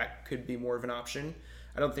feel like that could be more of an option.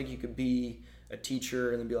 I don't think you could be a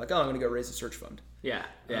teacher and then be like, oh, I'm going to go raise a search fund. Yeah.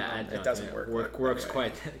 It doesn't work. Works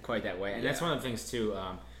quite that way. And that's one of the things too,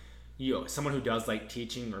 someone who does like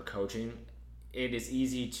teaching or coaching, it is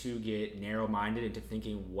easy to get narrow-minded into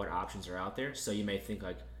thinking what options are out there. So you may think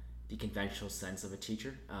like the conventional sense of a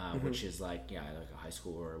teacher, which is like a high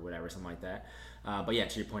school or whatever, something like that. But yeah,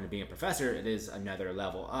 to your point of being a professor, it is another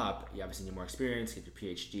level up. You obviously need more experience, get your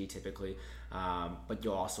PhD typically, but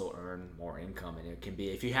you'll also earn more income. And it can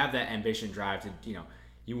be, if you have that ambition, drive to,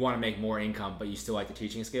 you want to make more income, but you still like the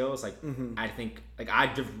teaching skills. Like I think, like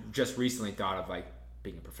I just recently thought of like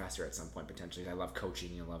being a professor at some point potentially. I love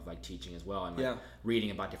coaching and I love like teaching as well, and like reading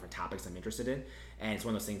about different topics I'm interested in. And it's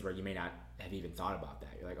one of those things where you may not have even thought about that.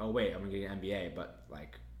 You're like, oh wait, I'm gonna get an MBA, but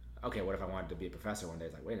like, okay, what if I wanted to be a professor one day?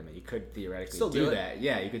 It's like, wait a minute, you could theoretically still do that.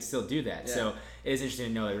 Yeah, you could still do that. Yeah. So it is interesting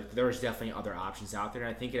to know that there's definitely other options out there.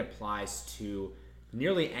 And I think it applies to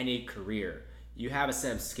nearly any career. You have a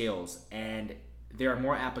set of skills, and there are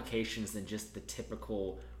more applications than just the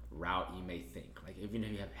typical route you may think. Like even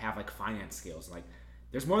if you have like finance skills, like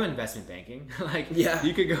there's more than investment banking. Like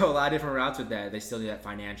you could go a lot of different routes with that. They still need that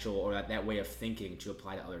financial or that way of thinking to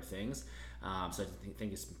apply to other things. So I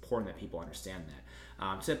think it's important that people understand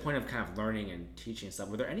that. To that point of kind of learning and teaching and stuff,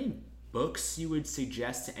 were there any books you would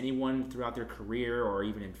suggest to anyone throughout their career or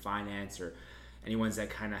even in finance, or any ones that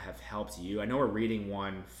kind of have helped you? I know we're reading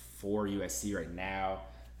one for USC right now.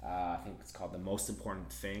 I think it's called The Most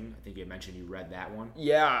Important Thing. I think you mentioned you read that one.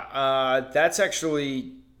 Yeah, that's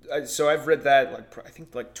actually... So I've read that I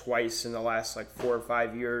think twice in the last 4 or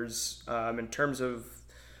 5 years. In terms of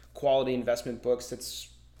quality investment books, that's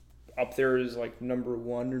up there as number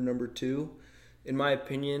 1 or number 2, in my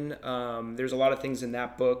opinion. There's a lot of things in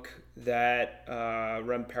that book that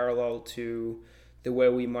run parallel to the way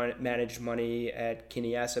we manage money at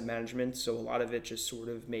Kinney Asset Management. So a lot of it just sort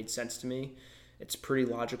of made sense to me. It's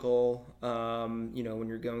pretty logical, when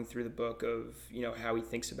you're going through the book of how he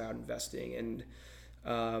thinks about investing. And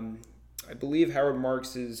I believe Howard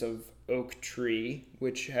Marks is of Oaktree,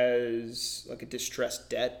 which has a distressed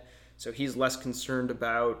debt. So he's less concerned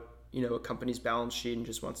about, a company's balance sheet and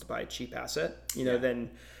just wants to buy a cheap asset, than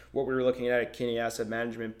what we were looking at Kinney Asset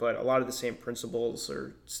Management. But a lot of the same principles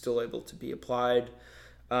are still able to be applied.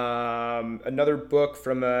 Another book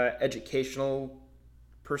from an educational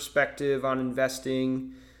perspective on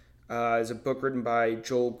investing is a book written by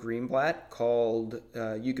Joel Greenblatt called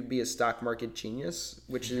You Could Be a Stock Market Genius,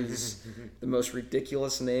 which is the most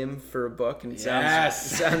ridiculous name for a book, and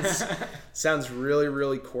sounds really,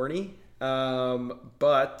 really corny.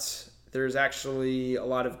 But there's actually a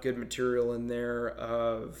lot of good material in there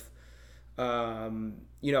of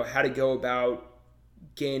how to go about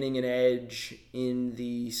gaining an edge in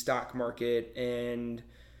the stock market, and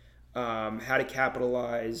how to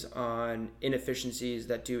capitalize on inefficiencies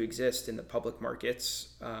that do exist in the public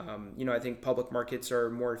markets. I think public markets are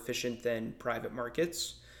more efficient than private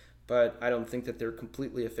markets, but I don't think that they're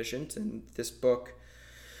completely efficient. And this book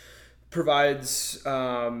provides,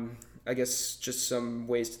 I guess, just some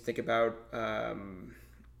ways to think about,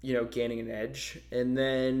 gaining an edge. And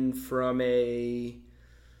then from a,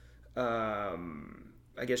 I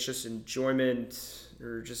guess, just enjoyment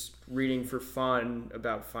or just reading for fun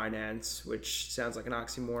about finance, which sounds like an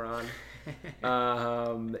oxymoron,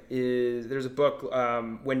 there's a book,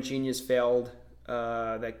 When Genius Failed,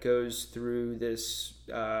 that goes through this,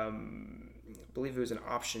 I believe it was an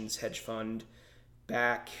options hedge fund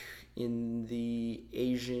back in the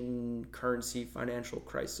Asian currency financial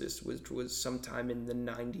crisis, which was sometime in the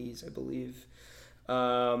 90s, I believe.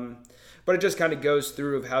 But it just kind of goes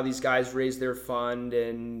through of how these guys raised their fund,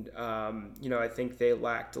 and I think they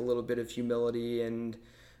lacked a little bit of humility, and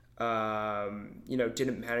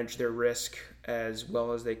didn't manage their risk as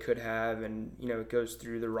well as they could have, and it goes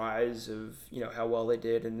through the rise of how well they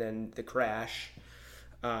did, and then the crash,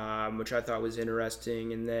 which I thought was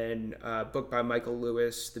interesting. And then a book by Michael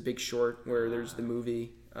Lewis, The Big Short, where there's the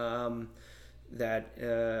movie that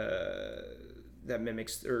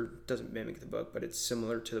mimics, or doesn't mimic the book, but it's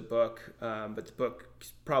similar to the book. But the book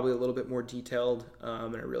is probably a little bit more detailed,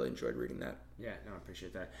 and I really enjoyed reading that. Yeah, no, I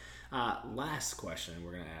appreciate that. Last question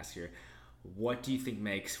we're going to ask here. What do you think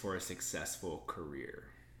makes for a successful career,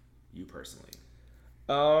 you personally?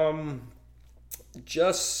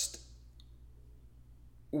 Just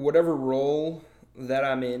whatever role that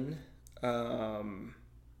I'm in, that I'm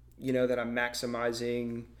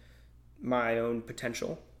maximizing my own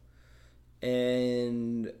potential,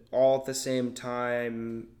 and all at the same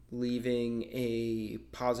time leaving a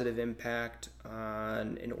positive impact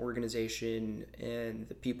on an organization and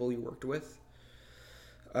the people you worked with.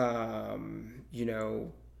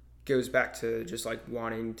 Goes back to just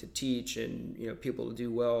wanting to teach and, people to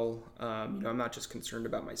do well. I'm not just concerned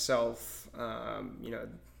about myself,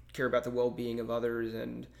 care about the well-being of others,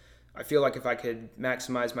 and I feel like if I could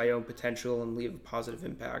maximize my own potential and leave a positive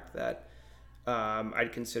impact, that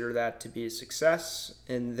I'd consider that to be a success.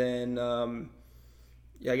 And then,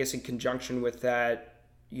 I guess in conjunction with that,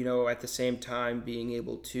 at the same time being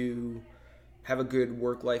able to have a good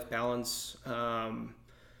work-life balance.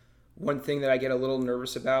 One thing that I get a little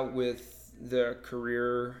nervous about with the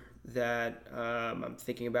career that I'm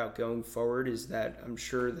thinking about going forward is that I'm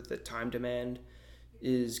sure that the time demand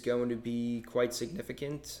is going to be quite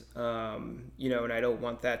significant, and I don't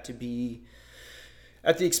want that to be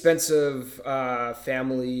at the expense of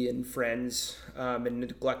family and friends, and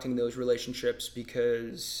neglecting those relationships,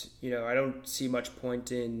 because I don't see much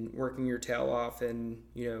point in working your tail off and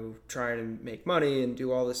trying to make money and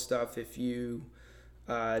do all this stuff if you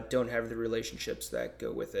don't have the relationships that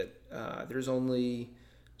go with it. There's only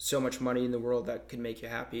so much money in the world that can make you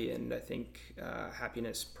happy, and I think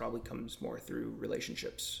happiness probably comes more through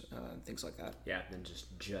relationships and things like that. Yeah, than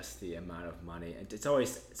just the amount of money. It's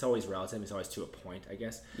always relative. It's always to a point, I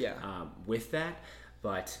guess. Yeah. With that,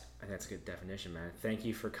 but I think that's a good definition, man. Thank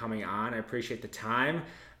you for coming on. I appreciate the time.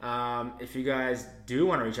 If you guys do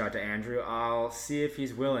want to reach out to Andrew, I'll see if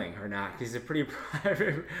he's willing or not. He's a pretty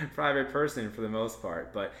private person for the most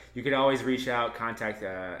part, but you could always reach out, contact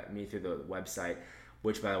me through the website,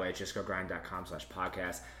 which, by the way, is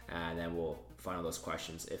justgogrind.com/podcast, and then we'll funnel those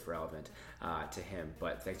questions, if relevant, to him.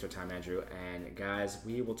 But thanks for your time, Andrew. And, guys,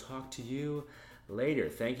 we will talk to you later.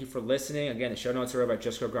 Thank you for listening. Again, the show notes are over at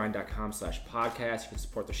justgogrind.com/podcast. You can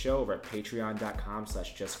support the show over at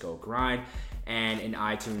patreon.com/justgogrind. And in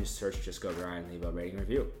iTunes, search Just Go Grind, leave a rating and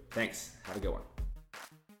review. Thanks. Have a good one.